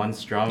just one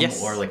strum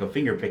or like a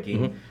finger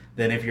picking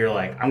than if you're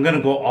like, I'm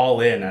gonna go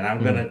all in and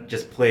I'm gonna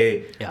just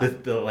play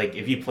the like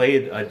if you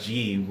played a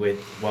G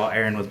while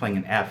Aaron was playing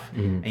an F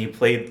and you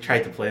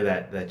tried to play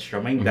that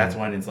strumming, that's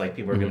when it's like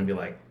people are gonna be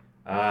like,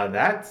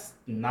 that's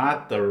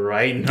not the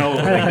right note.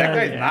 Like, that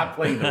guy's not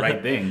playing the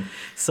right thing.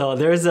 So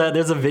there's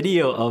a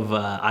video of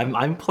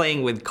I'm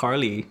playing with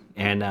Carly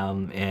and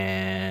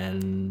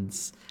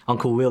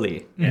Uncle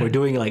Willie. We're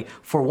doing like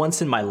For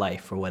Once in My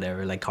Life or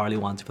whatever. Like Carly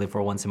wanted to play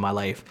For Once in My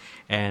Life.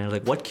 And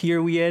like, what key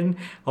are we in?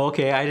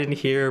 Okay, I didn't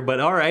hear, but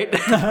all right.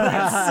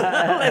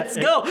 let's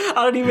go. I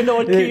don't even know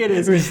what key it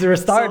is. We're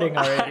starting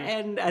already.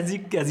 And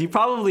as you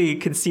probably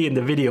can see in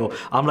the video,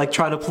 I'm like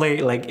trying to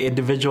play like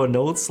individual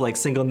notes, like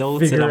single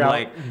notes. Figure and I'm out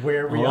like,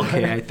 where we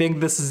okay, are. I think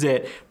this is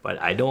it.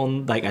 But I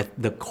don't, like,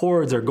 the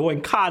chords are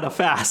going kind of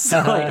fast.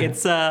 Like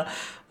it's,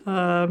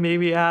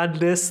 maybe add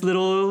this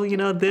little,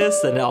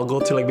 this, and I'll go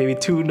to like maybe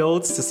 2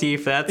 notes to see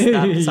if that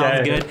sounds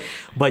Yeah. good.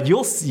 But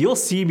you'll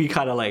see me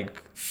kind of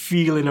like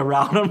feeling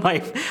around on my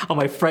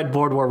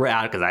fretboard where we're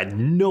at, because I had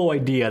no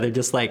idea. They're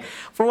just like,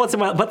 For Once in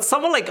My Life. But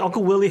someone like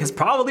Uncle Willie has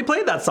probably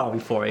played that song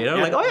before,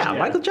 like, oh yeah,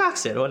 Michael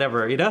Jackson or whatever,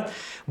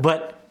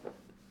 But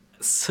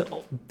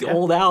so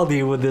old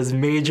Aldi with this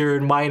major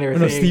and minor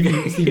No,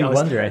 thing. Stevie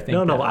Wonder, I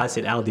think. No, I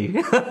said Aldi.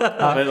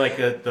 But like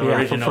the Yeah,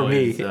 original for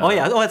me. is,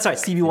 That's right,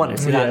 Stevie Wonder.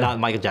 So Yeah. not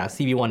Michael Jackson,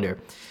 Stevie Wonder.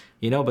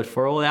 But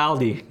for old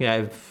Aldi,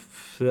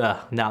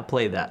 I've not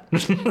played that.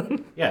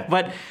 Yeah.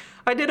 But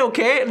I did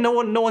okay.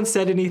 No one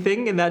said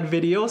anything in that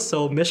video,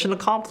 so mission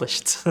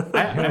accomplished.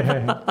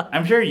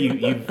 I'm sure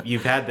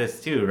you've had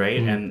this too,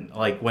 right? And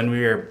like when we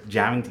were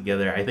jamming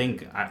together, I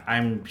think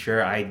I'm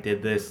sure I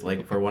did this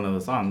like for one of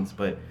the songs,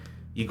 but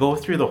you go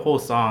through the whole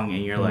song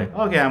and you're like,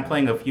 okay, I'm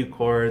playing a few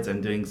chords, I'm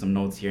doing some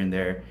notes here and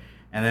there,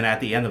 and then at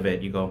the end of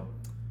it, you go,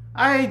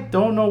 I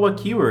don't know what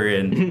key we're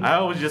in. I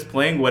was just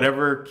playing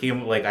whatever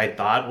came, like I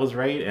thought was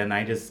right, and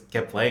I just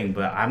kept playing,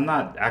 but I'm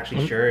not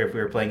actually sure if we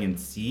were playing in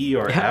C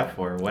or F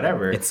or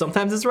whatever.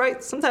 Sometimes it's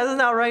right, sometimes it's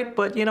not right,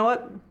 but you know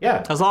what?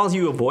 Yeah. As long as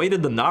you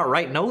avoided the not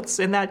right notes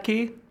in that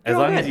key, As you're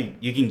long good. as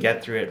you can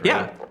get through it, right?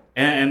 Yeah.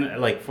 And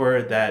like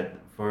for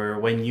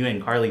when you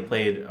and Carly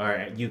played,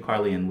 or you,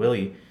 Carly, and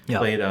Willie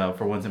played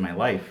For Once in My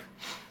Life,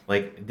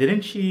 like,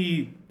 didn't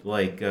she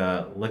like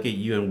look at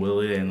you and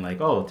Willie and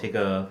like, oh, take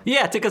a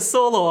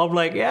solo. I'm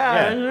like,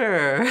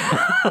 sure.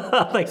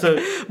 Like,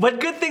 So- but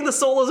good thing the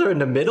solos are in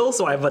the middle,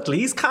 so I've at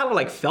least kind of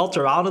like felt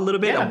around a little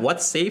bit Yeah. on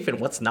what's safe and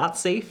what's not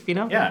safe,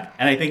 Yeah,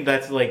 and I think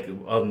that's like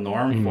a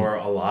norm for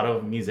a lot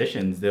of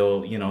musicians.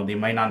 They'll, they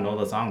might not know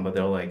the song, but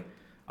they'll like,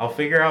 I'll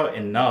figure out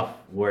enough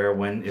where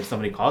if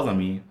somebody calls on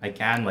me, I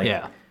can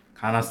like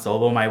kind of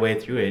solo my way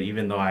through it,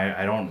 even though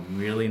I don't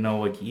really know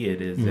what key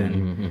it is.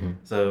 And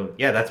so,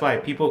 yeah, that's why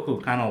people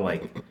who kind of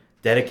like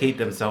dedicate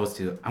themselves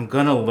to, I'm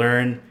going to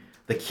learn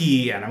the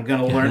key and I'm going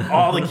to learn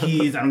all the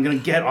keys and I'm going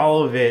to get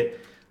all of it.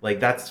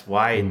 Like, that's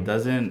why it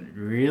doesn't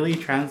really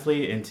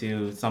translate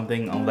into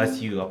something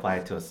unless you apply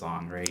it to a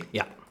song, right?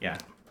 Yeah. Yeah.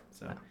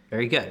 So,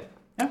 Very good.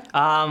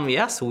 yeah.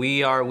 Yes,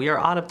 we are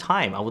out of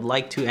time. I would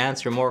like to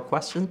answer more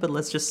questions, but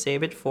let's just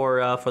save it for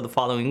the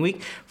following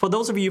week. For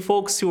those of you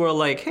folks who are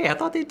like, hey, I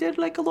thought they did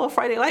like a little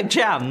Friday Live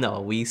Jam.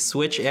 No, we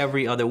switch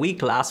every other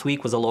week. Last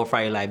week was a little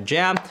Friday Live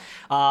Jam.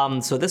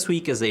 So this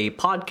week is a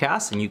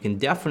podcast, and you can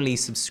definitely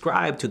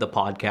subscribe to the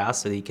podcast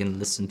so that you can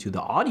listen to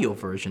the audio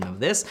version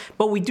of this.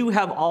 But we do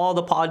have all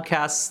the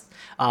podcasts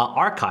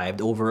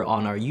archived over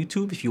on our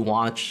YouTube if you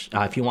want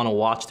to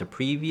watch the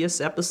previous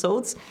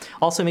episodes.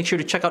 Also, make sure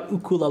to check out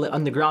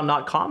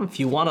ukuleleunderground.com if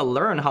you want to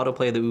learn how to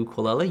play the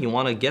ukulele. You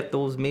want to get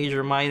those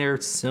major, minor,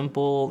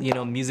 simple,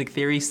 music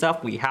theory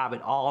stuff. We have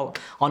it all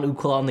on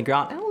Ukulele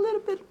Underground, and a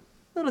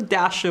little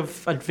dash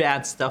of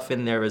advanced stuff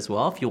in there as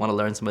well if you want to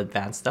learn some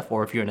advanced stuff,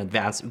 or if you're an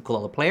advanced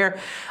ukulele player.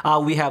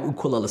 We have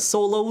ukulele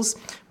solos.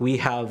 We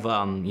have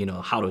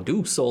how to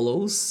do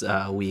solos.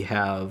 We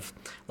have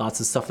lots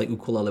of stuff like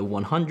ukulele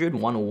 100,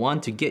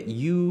 101 to get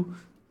you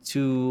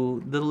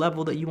to the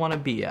level that you want to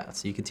be at,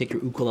 so you can take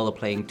your ukulele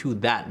playing to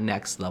that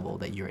next level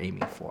that you're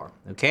aiming for.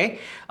 Okay,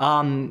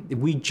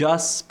 we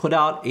just put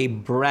out a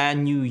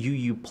brand new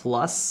UU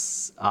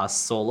Plus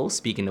solo,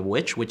 speaking of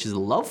which is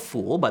Love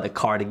Fool by the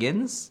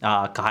Cardigans.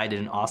 Kahai did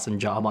an awesome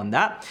job on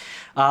that.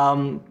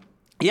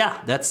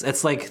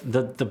 It's like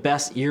the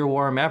best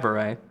earworm ever,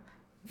 right?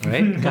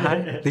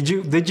 Kahai?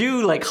 Did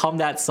you like hum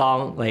that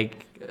song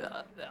like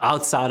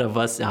outside of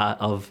us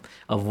of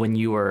when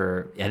you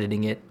were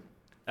editing it?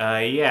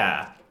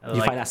 Yeah.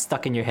 You find that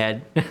stuck in your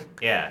head?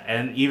 Yeah,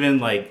 and even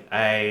like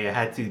I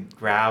had to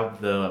grab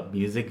the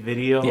music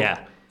video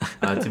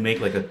to make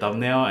like a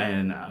thumbnail,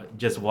 and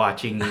just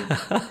watching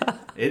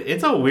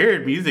it's a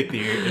weird music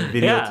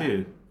video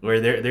too, where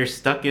they're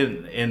stuck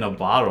in a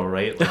bottle,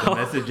 right? Like a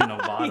message in a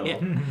bottle.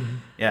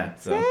 Yeah.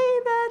 So. Say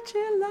that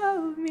you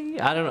love me.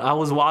 I don't know. I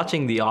was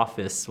watching The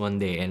Office one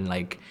day,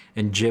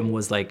 and Jim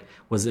was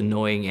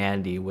annoying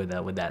Andy with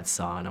that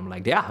song. I'm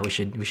like, yeah, we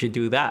should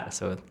do that.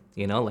 So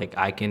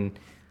I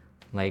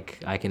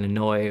can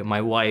annoy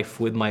my wife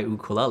with my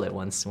ukulele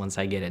once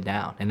I get it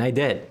down, and I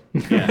did.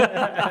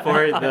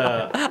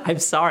 Yeah. I'm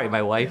sorry,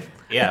 my wife.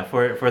 Yeah,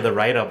 for the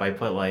write up, I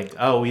put like,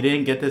 oh, we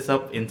didn't get this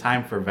up in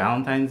time for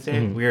Valentine's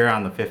Day. We were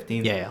on the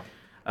 15th. Yeah.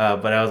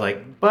 But I was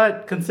like,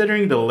 but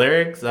considering the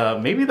lyrics,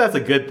 maybe that's a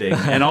good thing.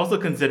 And also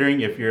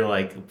considering if you're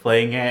like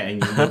playing it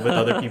and you live with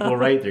other people,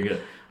 right?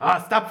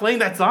 stop playing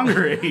that song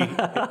already.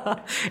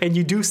 And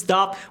you do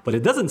stop, but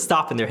it doesn't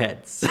stop in their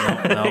heads.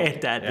 No.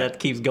 That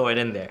keeps going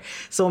in there.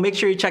 So make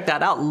sure you check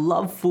that out.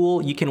 Love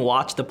Fool. You can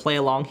watch the play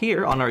along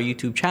here on our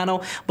YouTube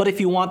channel. But if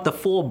you want the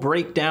full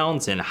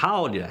breakdowns and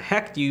how the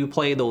heck do you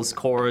play those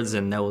chords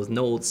and those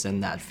notes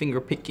and that finger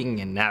picking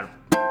and that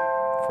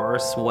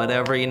first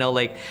whatever,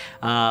 like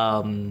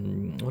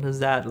what is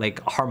that?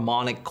 Like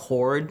harmonic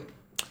chord.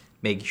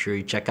 Make sure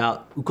you check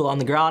out Ukulele on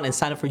the Ground and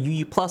sign up for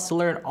UU Plus to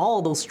learn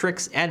all those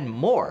tricks and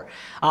more.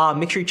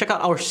 Make sure you check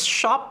out our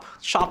shop,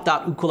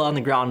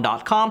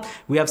 shop.ukuleleontheground.com.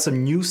 We have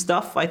some new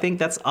stuff, I think,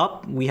 that's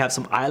up. We have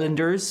some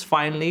Islanders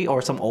finally,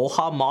 or some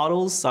OHA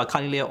models.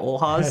 Kanilea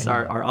OHAs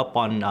are up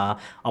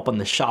on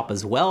the shop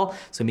as well.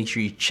 So make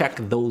sure you check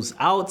those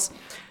out.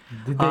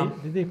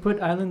 Did they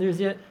put Islanders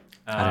yet?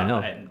 I don't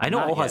know. I know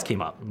OHAs yet.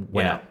 came up.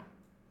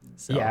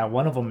 So. Yeah,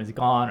 one of them is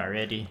gone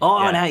already.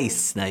 Oh, Yeah.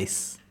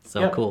 nice.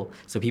 So cool.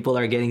 So people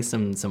are getting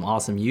some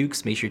awesome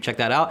ukes. Make sure you check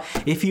that out.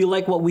 If you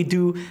like what we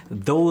do,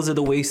 those are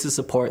the ways to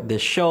support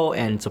this show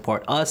and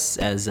support us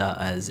as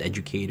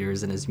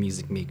educators and as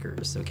music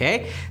makers.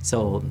 Okay.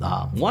 So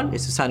one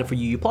is to sign up for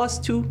UU Plus.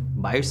 Two,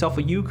 buy yourself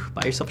a uke,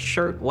 buy yourself a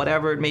shirt,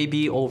 whatever it may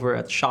be, over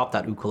at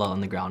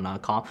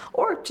shop.ukuleleontheground.com,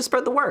 or just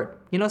spread the word.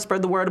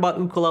 Spread the word about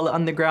Ukulele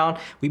Underground.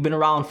 We've been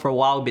around for a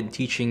while. We've been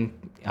teaching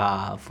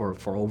for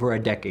over a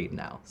decade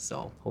now.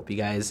 So hope you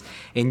guys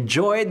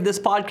enjoyed this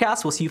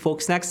podcast. We'll see you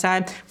folks next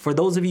time. For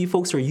those of you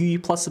folks who are UU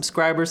Plus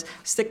subscribers,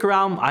 stick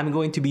around. I'm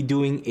going to be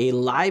doing a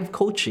live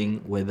coaching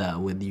with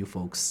you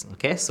folks.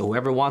 Okay, so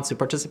whoever wants to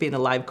participate in the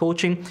live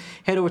coaching,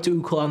 head over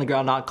to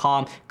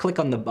ukuleleontheground.com, click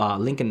on the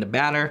link in the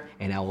banner,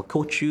 and I will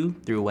coach you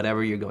through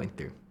whatever you're going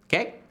through.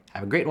 Okay,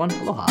 have a great one.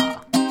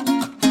 Aloha.